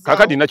gyayiyiza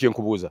kakati nakye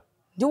nkubuuza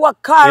ndiwa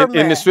caramel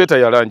ene sweta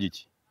ya langi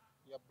ki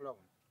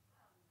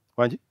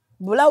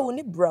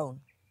wangi brown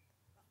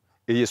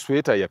eye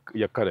sweta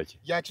ya kala ki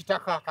ya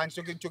kitaka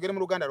kanti kyogere mu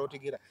Luganda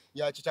lwotegeera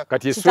ya kitaka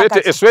kati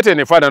esweta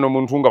enefaanana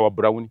omuntu nga wa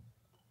brown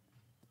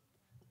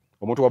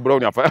omuntu wa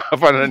brown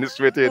afaanana ne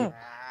sweta eno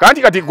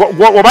kanti kati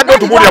obadde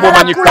otubuulira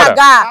bw'omanyi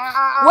kala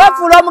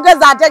weefuula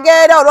omugezi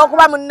ategeera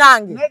olw'okuba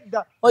munnange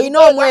olina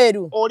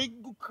omweru oli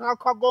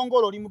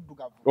kagongolo oli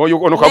muddugavu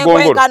oyo ono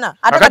kagongolo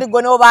ate kati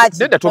gwe n'obaaki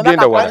nedda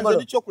togenda wala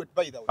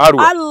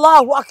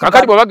Allahu akbar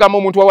kakati bwe bagamba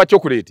omuntu wawa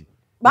chocolate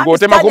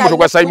ng'otemako omutwe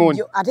gwa Simon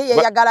ate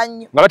yeeyagala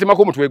nnyo nga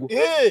batemako omutwe gwo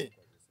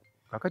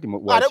kakati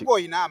ate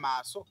gw'olina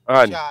amaaso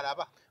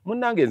kyalaba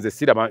munnange nze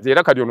siraba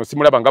era kati ono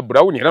simulaba nga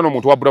brown era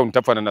n'omuntu wa brown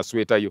tafaanana na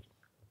sweta yo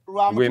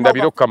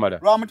gwendabira okukamala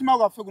lwa mutima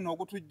gwaffe guno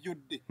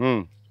ogutujjudde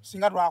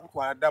singa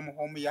twakutwala dda mu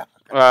home ya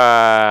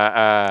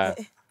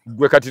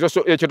gwe kati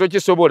ekyo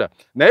tokisobola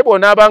naye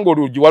bw'onaabanga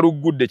olugi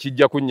waluggudde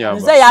kijja kunnyamba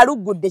muzeeyi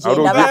aluggudde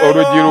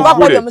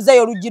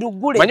olugi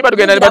luggule manyi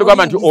batugenda ne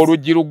batugamba nti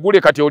olugi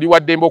luggule kati oli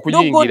waddembe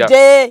okuyingira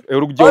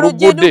olugi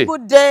oluggudde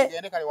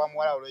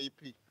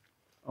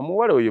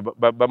omuwala oyo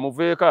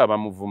bamuveeko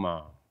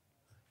abamuvuma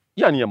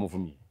yani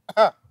yamuvumye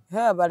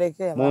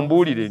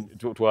mumbuulire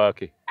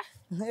twake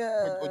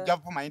ojja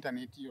vuma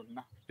internet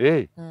yonna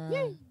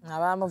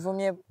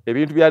abamuvumye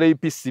ebintu bya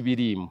APC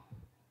biriimu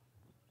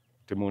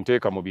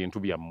temunteeka mu bintu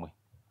byammwe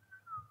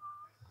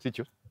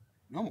sikyo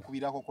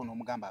n'omukubirako ko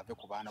n'omugamba ave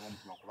ku baana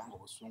b'omutima kubanga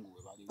obusungu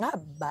bwe bali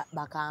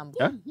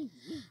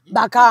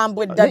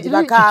bakambwe ddadi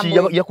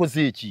bakambwe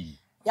yakoze eki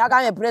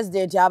yagambye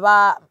pulezidenti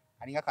aba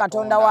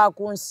katonda wa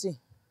ku nsi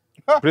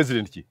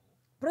pulezidenti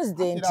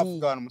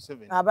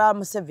aba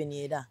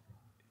Museveni era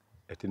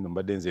ate nno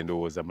mbadde nze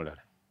ndowooza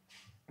mulala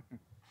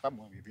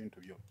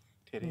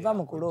nva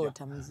mu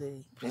kuloota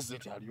muzeeyi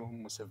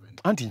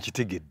anti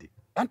nkitegedde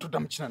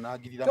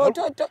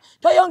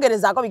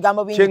toyongerezaako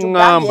bigambo bingi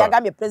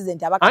yagambye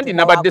pulezidenti aba anti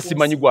nabadde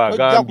simanyi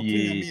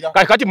gwagambye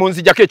kati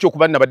munzijako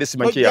ekyokuba nabadde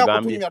simanyi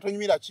kyeyagambye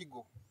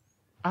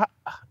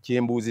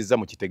kyembuuzizza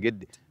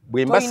mukitegedde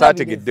bwe mba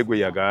saategedde gwe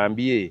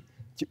yagambye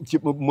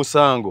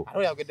musango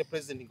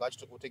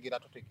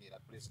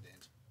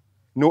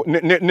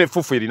ne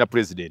fufu erina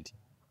pulezidenti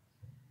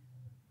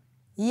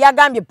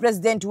yagambye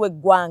pulezidenti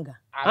w'eggwanga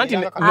anti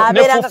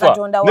abeeranga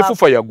katonda ne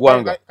fufa ya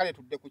ggwanga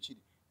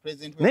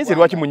naye nze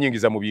lwaki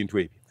munyingiza mu bintu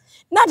ebyo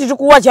nati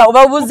tukuwakya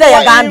obabuze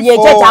yagambye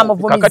ekyo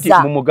ekyamuvumizza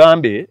kakati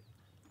mumugambe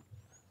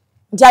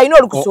nti alina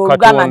olukusa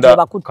olugamba nti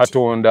obakutte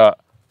katonda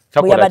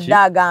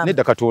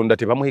nedda katonda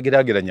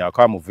tebamuhegeraageranya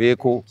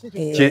akamuveeko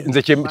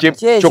nze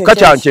kyokka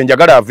kyanke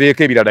njagala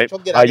aveeko ebirala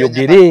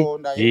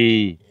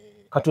ayogere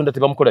katonda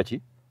tebamukola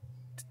ki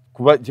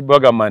kuba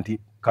bagamba nti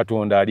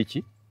katonda ali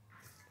ki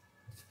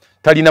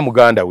talina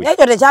muganda we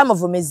ekyo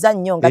tekyamuvumizza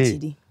nnyo nga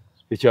kiri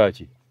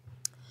ekyaki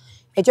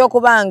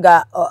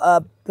ekyokubanga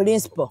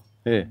principal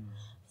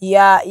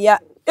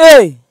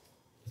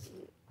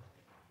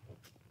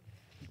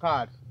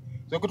Kale.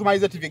 So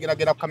kutumaliza TV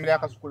genda ku kamera ya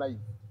Kasuku live.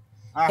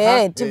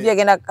 TV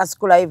egenda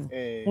Kasuku live.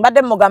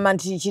 Mbadde mugamba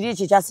nti kiri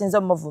kyasinze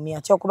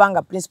omuvumya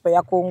kyokubanga principal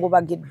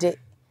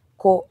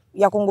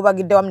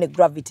yakungubagidde wamu ne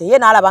gravity ye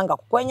n'alabanga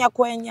kukwenya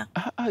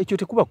ekyo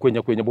tekuba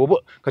kwenya bwoba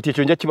kati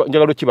ekyo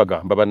njagalo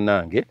kibagamba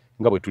bannange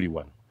nga bwe tuli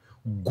wano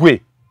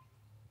gwe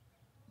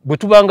bwe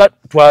tubanga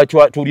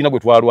tulina gwe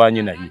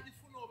twalwanye naye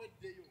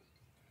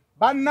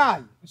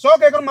bannaye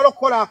nsooke ko malo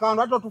kukola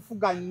akantu ate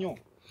tufuga nnyo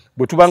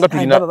bwe tubanga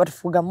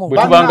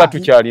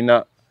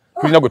tukyalina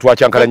tulina gwe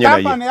twakyankalanye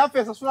naye kampani yaffe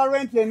esasula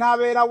rent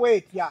enaabeera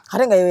weetya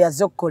ate nga yo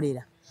yazze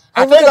okukolera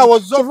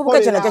kivubuka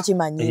kyo nakyo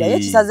kimanyira ye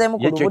kisazeemu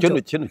ku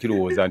lubuto kino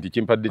kirowooza nti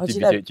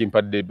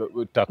kimpadde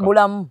ttaka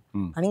bulamu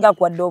aninga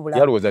akuwadde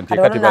obulamu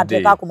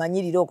nateeka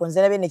akumanyirira okwo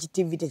nze labye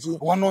nekitivi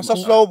wano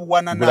nsasulawo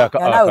buwanana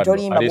nawe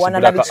tolimba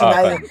buwanana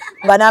bikinayo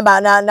nga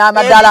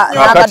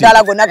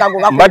n'amaddala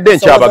gonna mbadde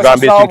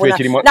nkyabagamba ekintu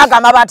ekirimu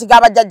n'agamabaati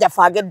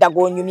g'abajjajjaffe ag'edda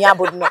g'onyumya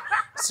mbuno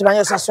simanyi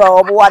osasula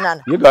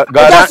obuwanana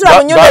okyasula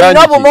mu nnyumba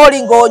erina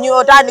obumooli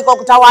ng'otandika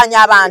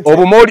okutawaanya abantu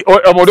obumooli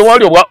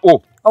obwa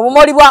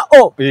obumoli bwa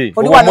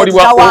oli wano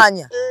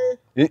tutawanya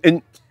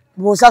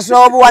busasula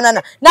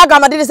obuwanana naga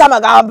amadirisa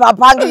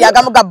amapangiri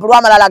agamu ga bulu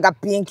amalala ga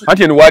pinki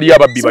anti eno waliyo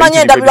ababbi simanyi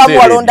endabirwamu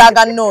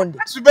walondanga nnonde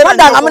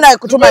nondangamu naye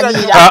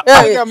kutumanyira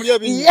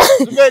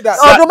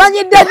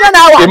otumanyidde nnyo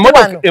naawe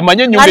wano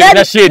emanye ennyumba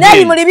erina shedi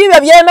n'ebimuli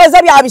bibyo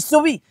byemeza bya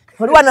bisubi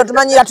oli wano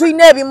otumanyira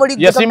tulina ebimuli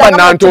yasimba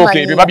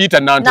nantooke ebyo babiyita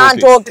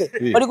nantooke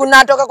oli ku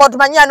nantooke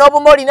kotumanyira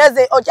n'obumoli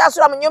neze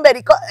okyasula mu nnyumba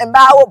eriko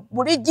embaawo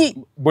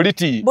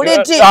buliti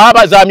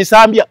za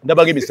misambya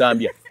ndabaga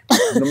emisambya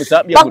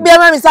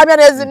bakubyamu emisambya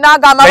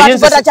n'agamba abantu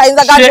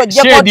gotakyayinza gati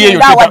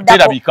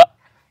ojjekotindawaddako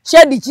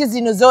shedi ki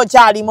zino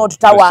zokyalimu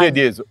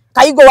otutawaanya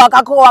kayigo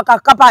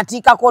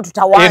wakakapatiikako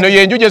tutawaanya eno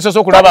yenju gyesosa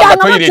okulaba nga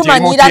toyireti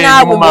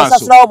erimutenyi mu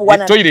maaso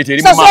toyireti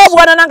eri mu maaso sasula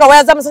obuwanana nga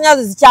wayaza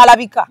amasannyalaze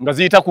zikyalabika nga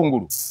ziyita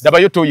kungulu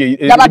dabayo toyi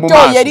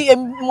eri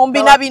mu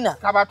mbinabina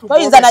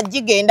toyinza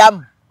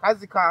nagigendamu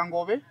kazi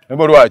kangobe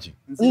ebo lwaki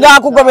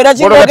ngakugobera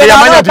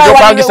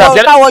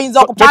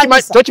kingoyinza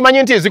okupangisa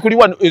tokimanyi nti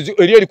ezikuliwa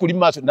eri kuli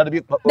maaso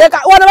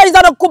wano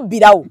bayinza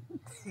nokukubbirawo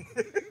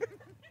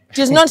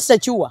tis not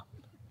secure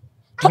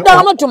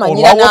toddangamu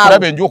tumanyira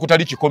naawe enju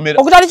okutali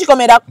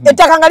kikomera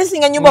ettaka nga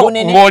lisinga ennyumba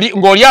obunene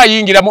ng'oli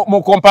ayingira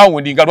mu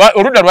kompawundi nga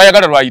oludda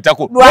lwayagala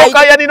lwayitako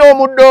okayanina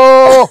omuddo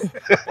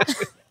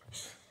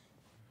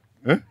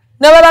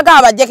nebabaga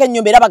abajjeko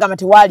ennyumba era bagamba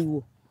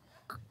tewaaliwo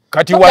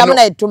kati wano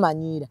naye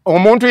tumanyira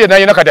omuntu yenna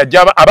yena kati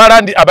ajja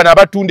abalandi abana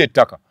abatunda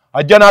ettaka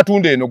ajja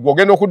n'atunda eno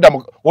gw'ogenda okudda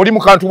oli mu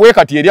kantu bwe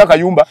kati eri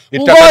akayumba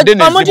ettaka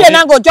ddene omuntu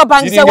yenna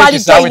ng'okyopangisa wali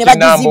toyi ne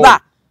bagiziba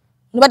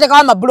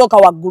nibatekawo amabuloka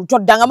waggulu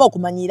toddangamu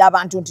okumanyira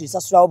abantu nti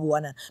nsasulawo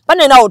buwanana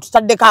bane naawe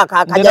tutaddeko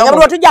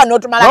akakajanja tujja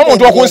n'otumala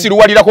n'omuntu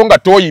okunsiruwalirako nga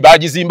toyi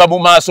bagizimba mu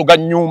maaso ga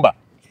nnyumba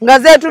nga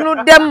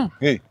zeetunuddemu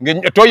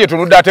toyi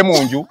etunudde ate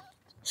mu nju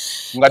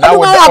nga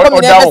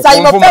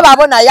nawe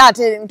baabo naye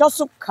ate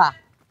ntosukka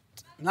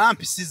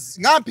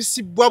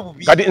ngampisibwa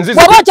bubi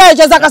bw'oba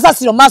okyayokyeza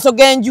kasasiro mu maaso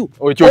g'enju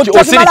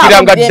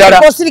osirikiranga ddala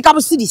osirika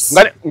busirisi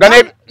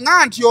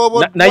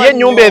naye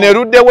ennyumba eno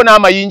eruddewo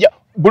n'amayinja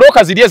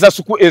buloka ziri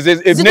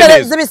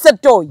zibise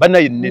toyi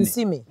banaye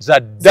nnene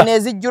zadda zino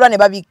ezijjula ne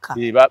babikka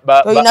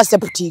toyina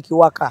seputiiki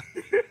waka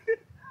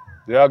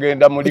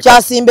yagenda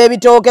ekyasimba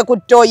ebitooke ku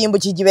toyi mbu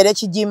kigibere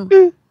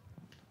kigimu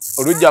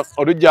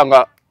olujja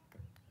nga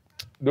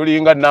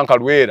lulinga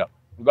nankalwera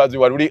mugazi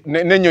wa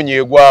n'ennyonyi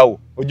egwawo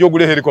ojja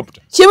ogula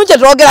helicopter kimu kye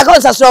twogerako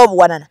nsasula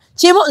obuwanana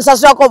kimu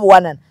nsasulako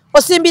obuwanana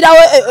osimbirawo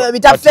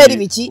ebitaffeeri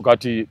biki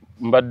kati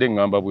mbadde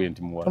ngamba bwe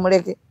nti muwala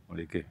muleke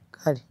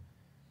kale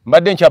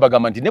mbadde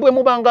nkyabagamba nti ne bwe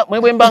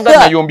mbanga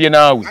nayombye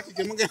naawe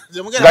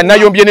nga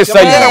nayombye ne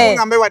sayi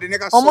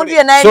omuntu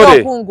yenna ayina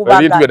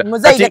okungubaga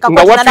muzaire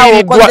kakwatina nawe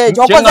okoze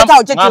ekyo okoze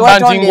tawo kye kiwatondera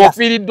nti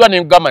ng'ofiiriddwa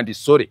ne ngamba nti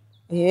sore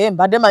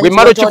bwe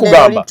mmala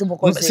okikugamba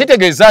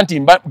sitegeeza nti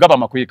gaba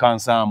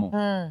makwekansaamu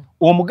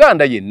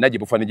omuganda yenna gye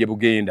bufaane gye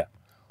bugenda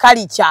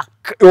kalica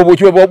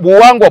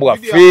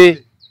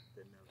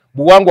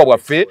buwangwa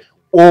bwaffe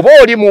oba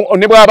oli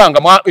ne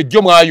bwabanga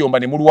ejjo mwayomba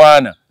ne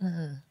mulwana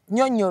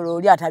nnyonnyolo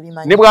oli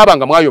atabimanyi ne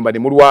bwabanga mwayomba ne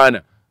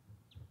mulwana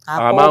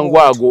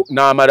amangu ago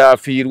n'amala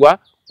afiirwa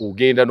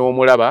ogenda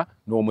n'omulaba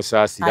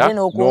n'omusaasira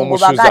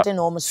n'omusuza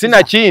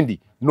sinakindi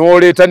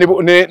n'oleeta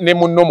ne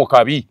munno mu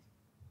kabi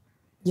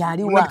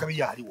yaliwa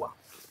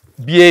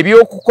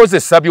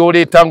byebyokukozesa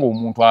byoleeta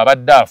ng'omuntu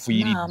abadde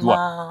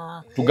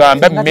afiiriddwa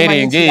tugambe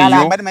emmere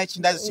ng'eyo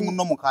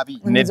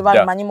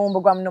nedda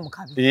omuwumbo gwa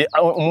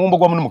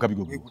munno mu kabi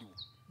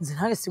nze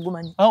nange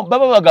sigumanyi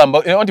baba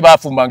bagamba anti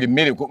bafumbanga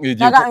emmere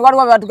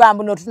waliwo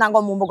batugamba notunanga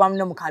omuwumbo gwa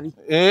munno mu kabi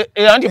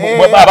anti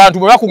abantu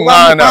bwe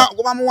bakuŋŋaana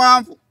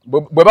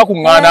bwe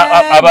bakuŋŋaana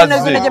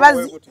abazze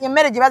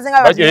emmere gye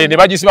bazinga ne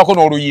bagisibako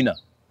n'oluyina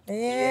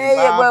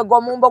gwe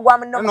omuwumbo gwa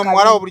munno mu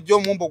kabi bulijjo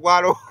omuwumbo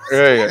gwalo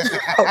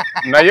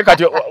naye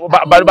kati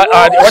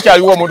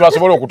wakyaliwo omuntu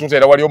asobola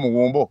okututeera wali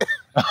omuwumbo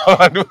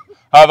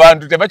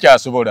abantu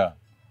tebakyasobola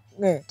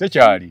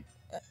tekyali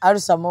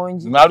Arusa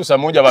monji. Arusa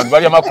monji abantu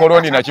balya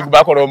makoroni na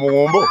bakola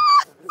omuwumbo.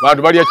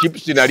 Abantu balya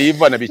chips na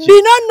liver na bichi. Bino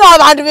nno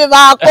abantu be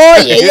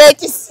bakoye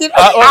yekisiro.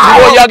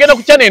 Oyo agenda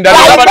ku channel ndala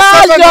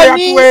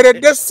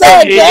yatuweredde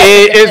sente.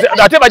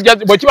 Ate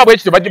bw'ekiba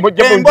bw'ekityo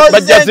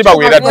bajja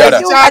zibaweera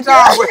ddala.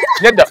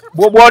 Nedda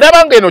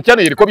bw'olaba eno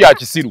channel eriko bya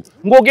kisiru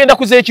ng'ogenda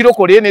kuza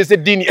ekirokole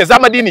n'ez'eddiini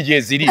ez'amadiini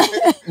gye ziri.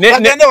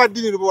 Bagende wa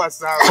ddiini lubo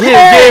wasaawa.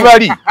 Gye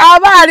bali.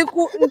 Aba ali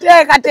ku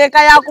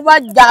nteekateeka ya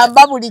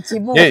kubajjamba buli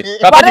kimu.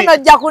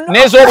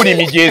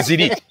 N'ez'obulimi gye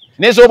ziri.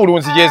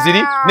 N'ez'obulunzi gye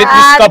ziri ne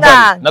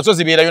discovery nazo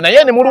zibeerayo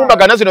naye ne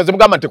mulumbagana zino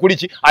zimugamba nti kuli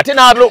ki ate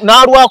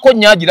n'alwako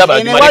nnyagira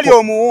wali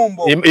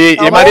omuwumbo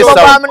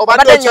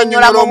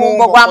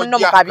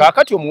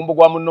kaakati omuwumbo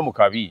gwa munno mu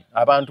kabi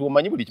abantu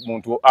omanyi buli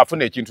muntu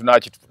afuna ekintu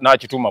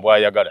n'akituma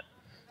bw'ayagala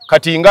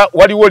kati nga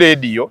waliwo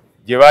leediyo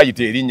gye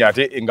baayita erinnya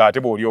ate ng'ate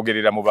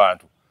bw'olyogerera mu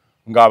bantu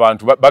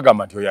ng'abantu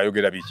bagamba nti oyo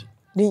ayogera biki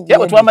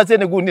yabwe twamaze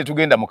ne gundi ne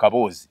tugenda mu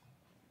kaboozi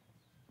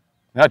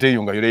naate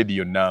eyo nga yo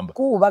leediyo nnamba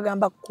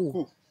bagamba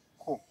ku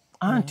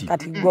Anti.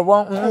 Kati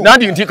gobo.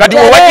 Nandi nti kati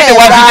wawakide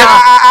wazije.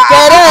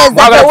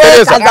 Tereza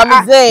wekaza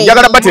muzeyi.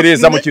 Njagala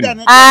batereza mu kino.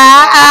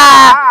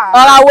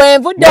 Ola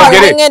wenvudde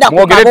ngenda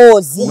ku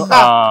kabozi.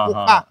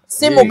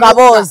 Si mu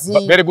kabozi.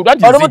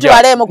 Olubutu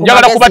balemo ku.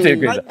 Njagala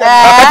kubateekeza.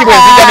 Kati bwe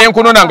nzija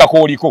n'enkunona nga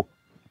kooliko.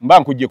 Mba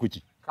nkujje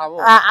kuki?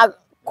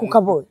 Ku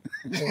kabozi.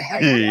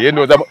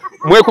 Ndoza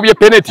mwekubye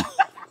penalty.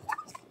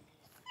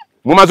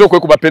 Mumaze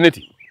okwekuba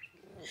penalty.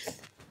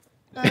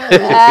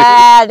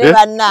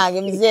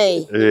 Banange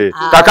mzee.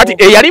 Kakati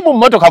eyali mu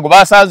mmotoka go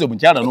basanze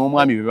omukyala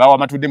n'omwami be bawa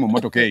matudde mu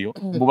mmotoka eyo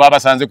bo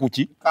babasanze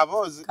kuki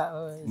kabozi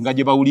nga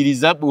gye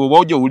bawuliriza oba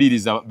ojo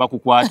owuliriza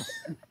bakukwata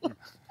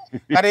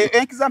kale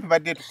example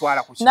badde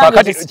tutwala kuki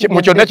kakati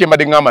mu kyonna kye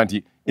mbadde ngamba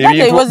nti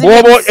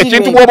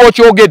ekintu bw'oba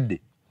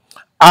okyogedde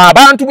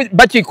abantu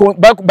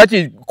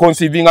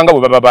bakiconceiving nga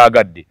bwe baba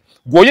baagadde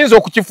gw'oyinza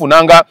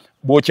okukifuna nga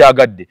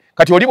bw'okyagadde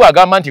kati oli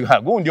bw'agamba nti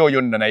gundi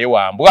oyo nna naye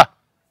wambwa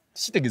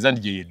kitegeeza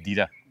nti gye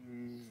yeddira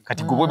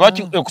kati gwe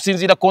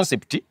okusinziira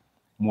concept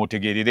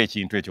mwotegeerera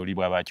ekintu ekyo oli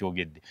bw'aba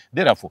akyogedde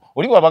therefore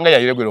oli bw'abanga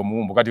yayiregera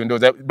omuwumbo kati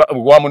ndowooza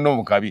wa munno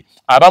omukabi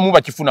abamu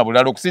bakifuna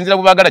bulala okusinziira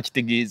bwe baagala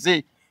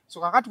kitegeeze so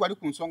kakati wali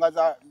ku nsonga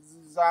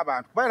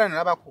z'abantu kuba era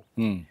nalabako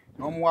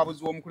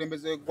n'omuwabuzi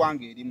w'omukulembeze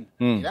w'eggwanga erimu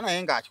era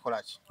naye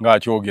ng'akikola ki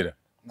ng'akyogera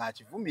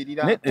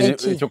ng'akivumirira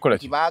ekyokola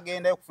ki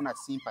baagendayo kufuna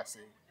sympathy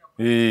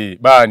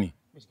baani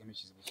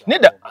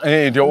Nida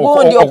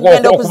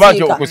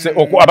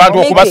abantu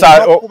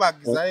okubasa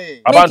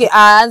abantu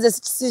anze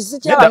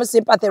sikyaba mu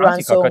sympathy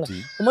ransonga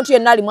omuntu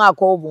yenna ali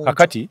mwako obuntu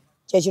kakati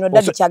kyekino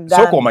dadi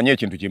kyagana soko omanye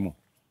ekintu kimu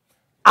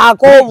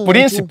ako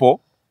principle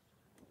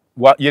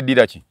wa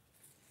yeddira ki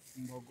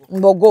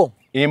mbogo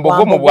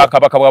embogo mu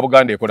bwakabaka bwa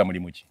Buganda ekola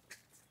mulimu ki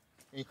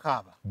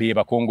ekaba be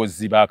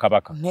bakongozi ba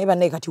kabaka neba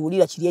ne kati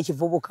wulira kiri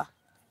ekivubuka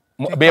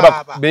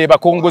be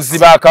bakongozi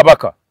ba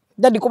kabaka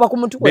dadi kuba ku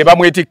muntu be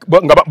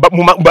bamwetikka nga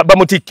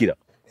bamutikkira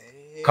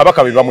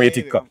kabaka be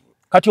bamwetikka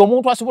kati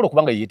omuntu asobola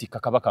okubanga yeetikka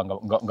kabaka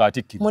nga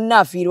atikkira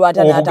munnafiirwa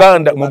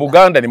atanata mu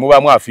Buganda ne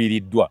mubamu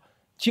afiiriddwa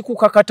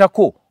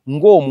kikukakatako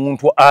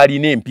ng'omuntu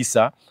alina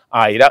empisa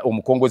era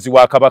omukongozi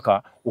wa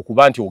kabaka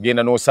okuba nti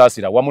ogenda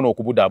n'osaasira wamu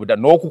n'okubudaabuda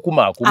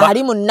n'okukumaakuma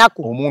ali mu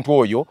nnaku omuntu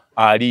oyo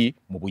ali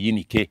mu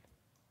buyinike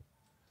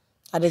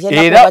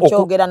era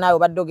okyogera naawe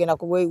badde ogenda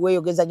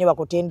weeyogeza nnyo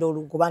bakutenda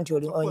kuba nti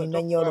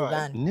olina nnyo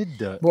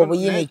Oluganda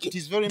bw'obuyinike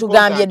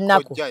tugambye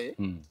ennaku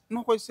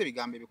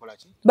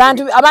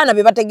bantu abaana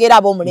be bategeera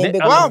ab'omulembe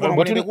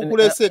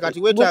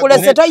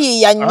gukulese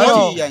toyiiya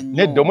nnyo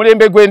nedda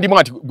omulembe gwendimu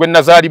ati gwe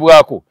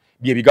nazaalibwako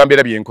bye bigambo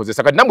era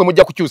byenkozesa kati nammwe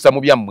mujja kukyusa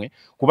mu byammwe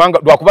kubanga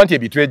lwakuba nti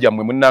ebitwe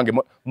gyammwe munnange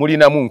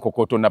mulinamu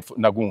nkokoto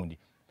na gundi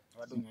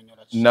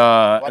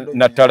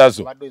na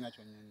talazo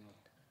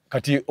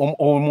kati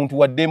omuntu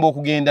waddembe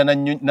okugenda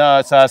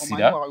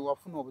n'asaasira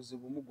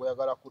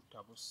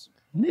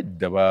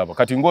nedda baaba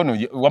kati ngono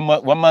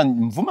wamma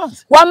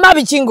nvumanze wamma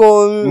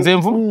bikingo nze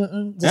nvuma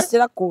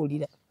zisitera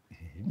kuwulira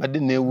badde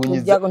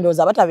neewunyiza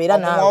ndowooza batabeera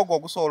naawe omwogo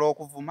ogusobola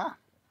okuvuma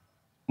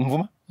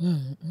nvuma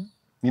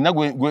nina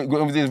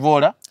gwe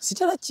vola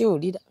sitera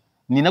kiwulira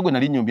nina gwe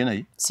nali nyombye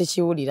naye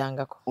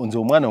sikiwulirangako nze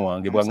omwana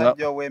wange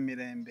musajja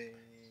ow'emirembe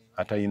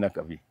atalina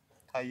kabi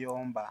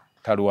tayomba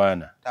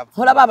talwana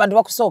olaba abantu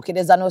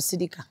bakusookereza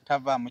n'osirika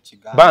tavaamu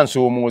kigambo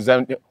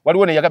bansoomooza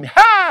waliwo ne yagambye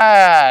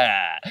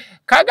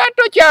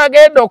Kagato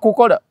kyagenda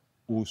okukola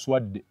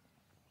oswadde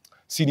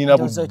sirina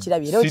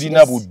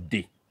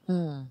budde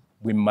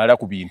bwe mmala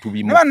ku bintu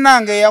bimu ne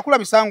bannange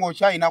yakulabisa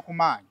ng'okyalina ku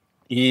maanyi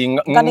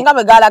kati nga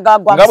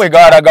bwe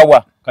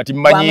gaalagawa kati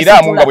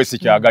mmanyiiraamu nga bwe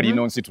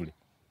sikyagalina onsitule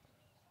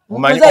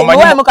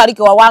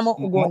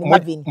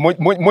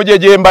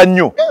mujejemba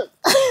nnyo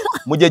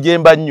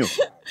mujejemba nnyo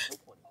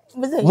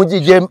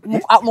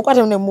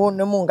mukwate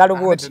mungalo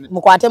bwoti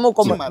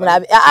mukwatemuko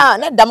mulabe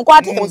nedda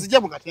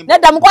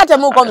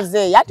mukwatemuko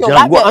muzeeyi ati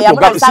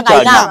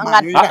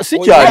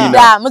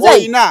sikyalina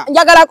muzeeyi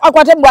njagala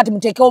akwatemu bwati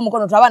muteekewo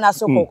omukono twaba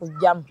nasooka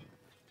okujjamu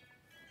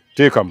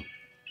teekamu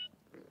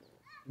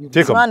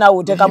Teka mwana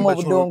uteka mu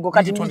budongo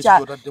kati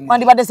mbicha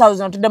kwandi bade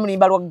 1000 tudde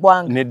mulimba lwa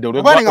gwanga. Nedde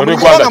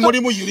olwegwanga muri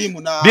mu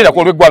yulimu na. Dira ko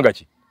olwegwanga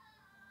ki?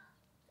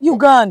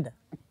 Uganda.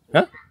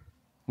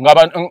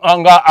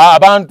 Nga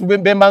abantu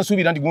bemba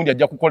nsubira ndi gundi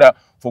ajja kukola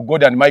for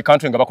God and my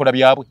country nga bakola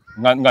byabwe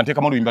nga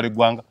nteka mu luyimba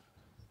lwegwanga.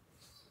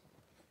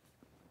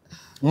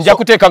 Nja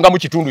kuteeka nga mu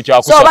kitundu kya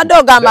kusatu. So badde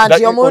ogamba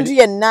nti omuntu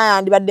yenna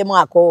yandibaddemu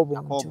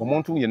ak'obuntu.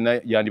 Omuntu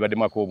yenna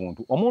yandibaddemu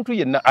ak'obuntu. Omuntu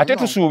yenna ate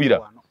tusuubira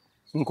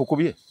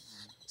nkukubye.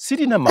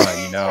 Sirina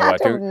maanyi naawe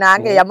ate.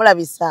 Nange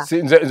yamulabisa.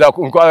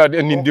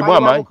 Ndimu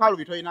amaanyi.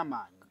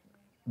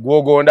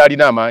 Gwogonda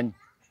alina amaanyi.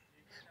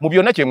 Mu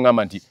byonna kye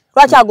ngamba nti.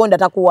 Lwaki agonda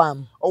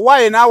takuwaamu?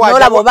 Owaye naawe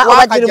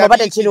oba kiruma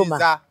bate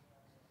kiruma.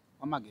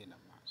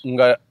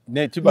 Nga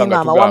ne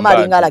kibanga tugamba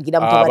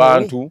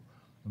abantu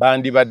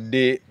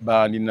bandibadde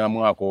balina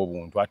mwaka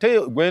obuntu. Ate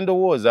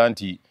gwendowooza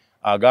nti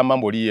agamba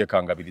mboli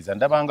yekangabiriza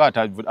ndabanga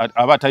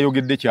aba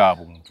tayogedde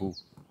kyabuntu.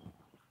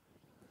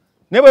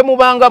 Ne bwe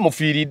mubanga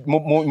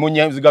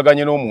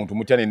munyazigaganye n'omuntu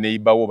mutya ne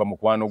neighbor oba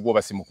mukwano gwo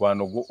oba si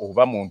mukwano gwo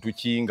oba muntu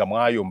ki nga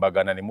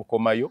mwayombagana ne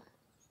mukomayo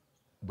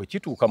bwe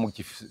kituuka mu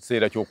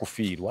kiseera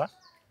ky'okufiirwa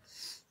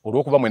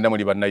olw'okuba mwenna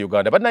muli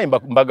bannayuganda bannaye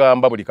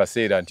mbagamba buli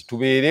kaseera nti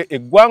tubeere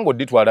eggwanga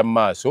odditwala mu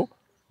maaso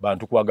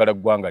bantu kwagala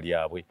ggwanga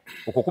lyabwe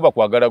okukuba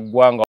kwagala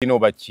ggwanga olina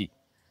oba ki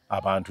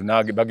abantu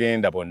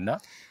bagenda bonna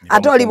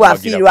ate oli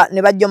bwafiirwa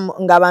ne bajja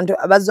ng'abantu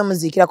bazze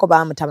omuziikirako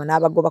baamutama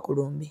n'abagoba ku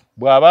lumbi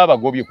bw'aba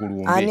abagobye ku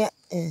lumbi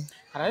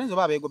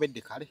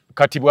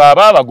kati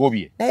bw'aba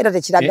abagobye naye era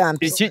tekiraga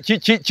mpi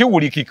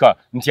kiwulikika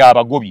nti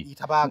abagobye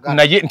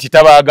naye nti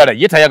tabaagala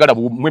ye tayagala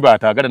mwe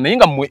baataagala naye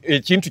nga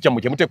ekintu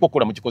kyammwe kye muteekwa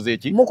okukola mukikoze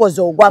eki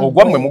mukoze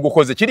ogwammwe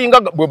mugukoze kiringa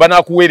bwe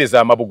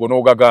banaakuweereza amabugo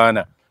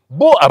n'ogagaana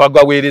bo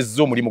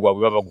abagaweerezza omulimu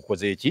gwabwe baba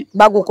bagukoze eki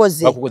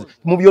bagukoze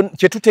mu byo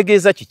kye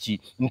tutegeeza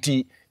kiki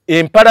nti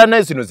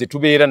empalana zino ze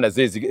tubeera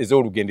nazo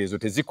ez'olugendo ezo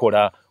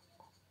tezikola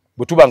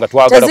bwe tuba nga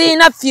twagala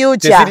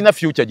tezirina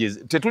future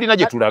tetulina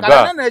gye tulaga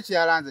kana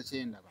n'ekyalanze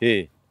kyendaba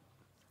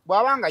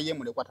bw'abanga ye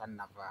mulekwa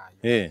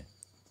tannavaayo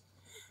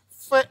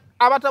ffe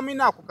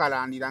abatamina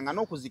akukalaniranga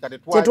n'okuzika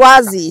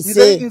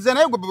tetwaziise nze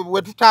naye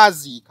bwe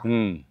tutaaziika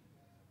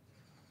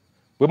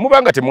bwe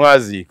mubanga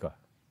temwaziika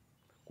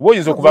kuba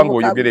oyinza okuba nga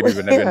oyogera ebyo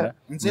byonna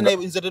byonna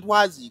nze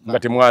tetwaziika nga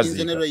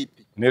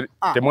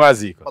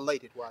temwaziika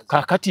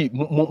kakati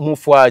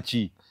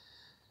mufaki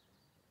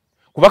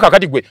kuba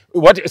kakati gwe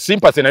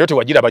sympathy nayo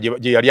tewagiraba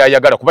gye yali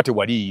ayagala kuba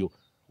tewaliiyo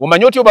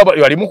omanyi oti oba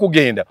yali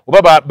mukugenda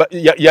oba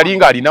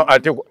yalinga alina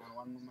ate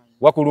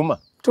wakuluma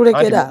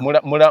tulekera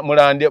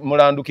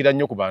mulandukira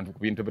nnyo ku bantu ku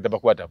bintu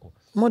bitabakwatako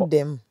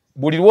muddemu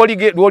buli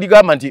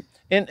lw'oligamba nti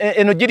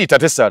eno girita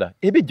tesala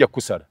ebijja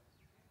kusala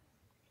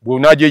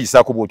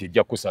bw'onaagyeyisako bw'oti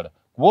ejja kusala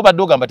kuba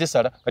obadde ogamba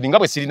tesala kati nga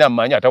bwe sirina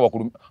amaanyi ate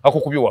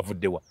akukubye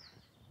wavuddewa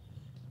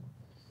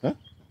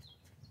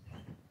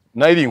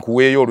naye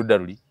nkuweeyo oludda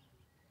luli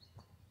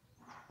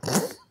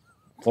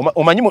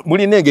omanyi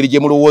mulina engeri gye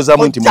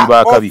mulowoozaamu nti muli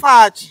bakabi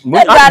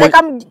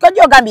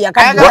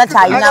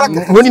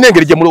mulina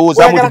engeri gye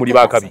mulowoozaamu nti muli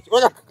bakabi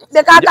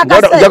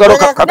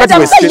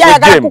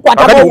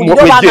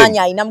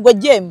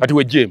kati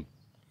wejjeemu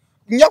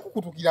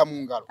nyakukutukira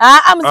mu ngalo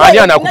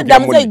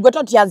gwe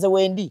totyanze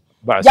wendi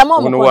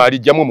ono waali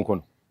jjamu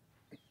omukono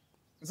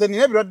nze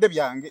nina ebirwadde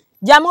byange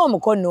jamu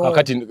omukono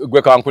akati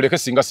gwe kankuleke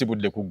singa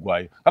sibudde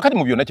kuggwayo akati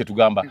mu byonna kye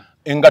tugamba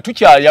nga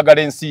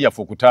tukyayagala ensi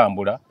yaffe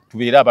okutambula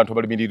tubeere abantu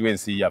abalumirirwa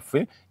ensi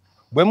yaffe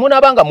bwe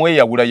munaabanga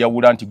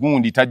mweyawulayawula nti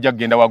gundi tajja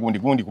kgenda wagundi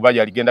gundi kuba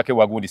yaligendako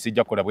wagundi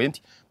sijja kukola bwe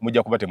nti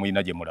mujja kuba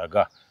temulina gye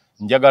mulaga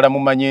njagala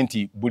mumanye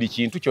nti buli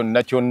kintu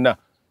kyonna kyonna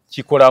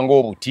kikola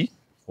ng'obuti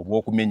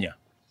obw'okumenya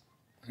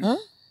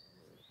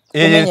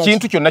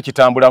ekintu kyonna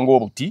kitambula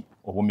ng'obuti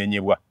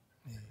obumenyebwa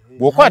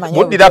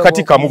bw'oddira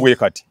akati kamu bwe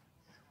kati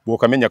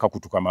bw'okamenya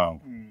kakutuka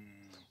mangu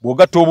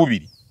bw'ogatta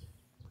obubiri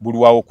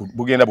bulwawo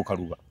bugenda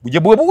bukaluba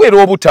bwe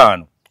buwera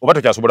obutaano oba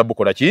tokyasobola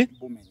bukola ki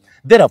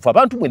therefore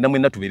abantu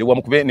mwenna tubeere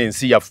wamu kuba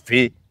n'ensi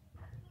yaffe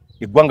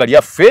eggwanga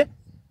lyaffe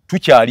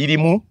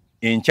tukyalirimu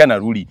enkya na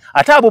luli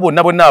ate abo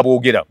bonna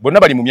aboogera bonna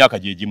bali mu myaka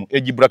gye gimu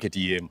egi bracket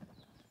yemu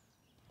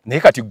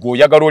naye kati gwe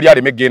oyagala oli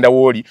aleme egenda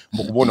wooli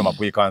mbukubonoma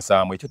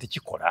kwekansaamu ekyo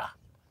tekikola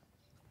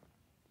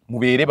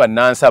mubeere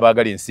bannansi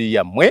abaagala ensi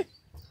yammwe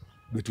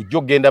bwe tujja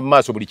okgenda mu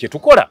maaso buli kye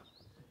tukola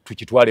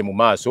tukitwale mu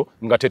maaso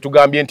nga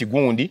tetugambye nti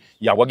gundi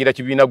yawagira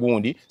kibiina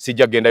gundi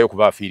sijja kgendayo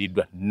kuba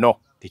afiiriddwa no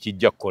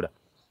tekijja kukola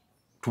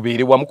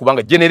tubeere wamu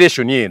kubanga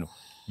generation eno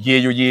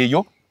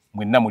yeeyo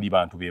mwenna muli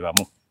bantu be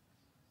bamu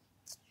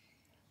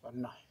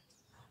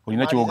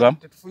olina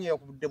kyogamba tetufunye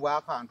okubudde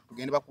bw'akantu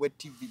tugende bakuwe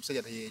TV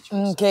musajja tayekyo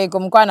nkeeko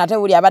mukwana ate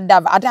wuli abadde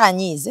ate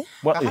anyiize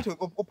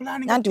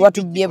nanti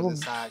watubbye bumu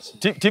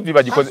TV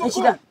bagikoze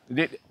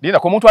lina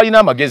ko omuntu alina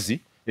amagezi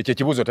ekyo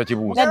ekibuuzo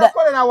takibuuza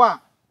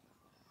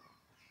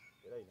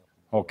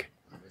okay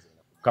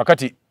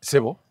kakati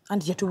sebo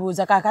anti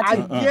kyetubuuza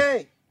kakati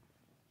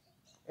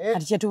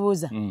ati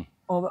kyetubuuza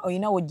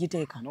oyina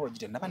wogiteeka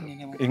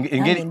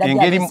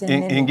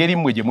engeri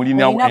mmwe gye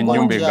mulina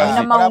ennyumba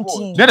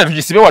engazi nenda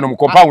tugisibe wano mu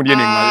compound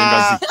yene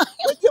engazi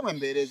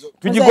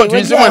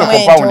Tujizimwe no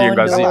compound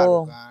engazi.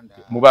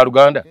 Mu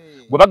Baluganda.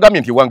 Gwe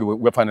bagambye nti wange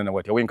wefaanana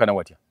watya, wenkana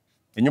watya.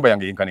 Ennyumba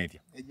yange yenkana etya.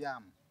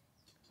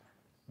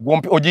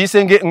 Gompi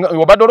ogiyisenge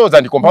obadoloza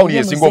ndi compound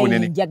yesinga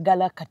obunene.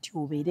 Njagala kati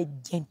obeere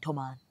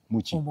gentleman.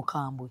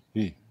 Omukambwe.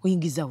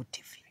 Oyingiza ku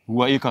TV.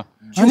 Waeka.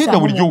 Anida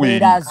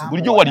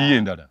bulijjo wali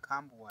yendala.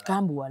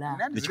 Kambu wala.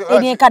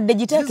 Ene kadde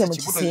giteeke mu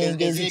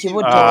kisenge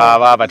ezikibuto.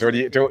 Baba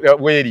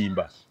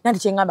weerimba. Nanti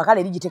kyengamba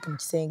kale ligiteeke mu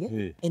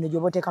kisenge eno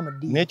gyoboteeka mu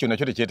ddi. Nekyo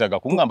nakyo tekyetaaga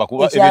kungamba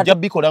kuba ebijja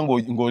bikola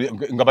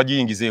nga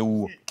bagiyingiza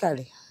ewuwo.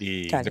 Kale.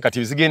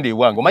 Kati zigende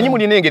ewange. Omanyi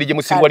mulina engeri gye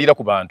musimbwalira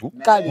ku bantu.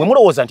 Mwe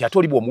mulowooza nti ate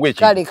oli bw'omuwa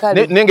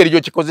ekintu. N'engeri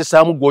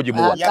gy'okikozesaamu gwogi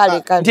muwa.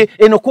 Nti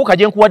eno kuuka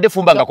gye nkuwadde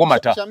fumba nga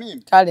komata.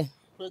 Kale.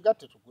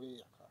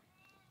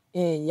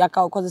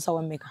 Yakakozesa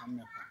wammeka.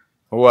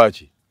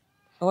 Owaki?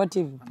 Owa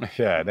TV.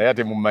 Naye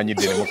ate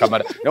mumanyidde ne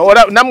mukamala.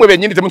 Nammwe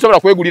bennyini temusobola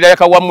kwegulira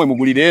yaka wammwe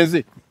mugulire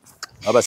nze.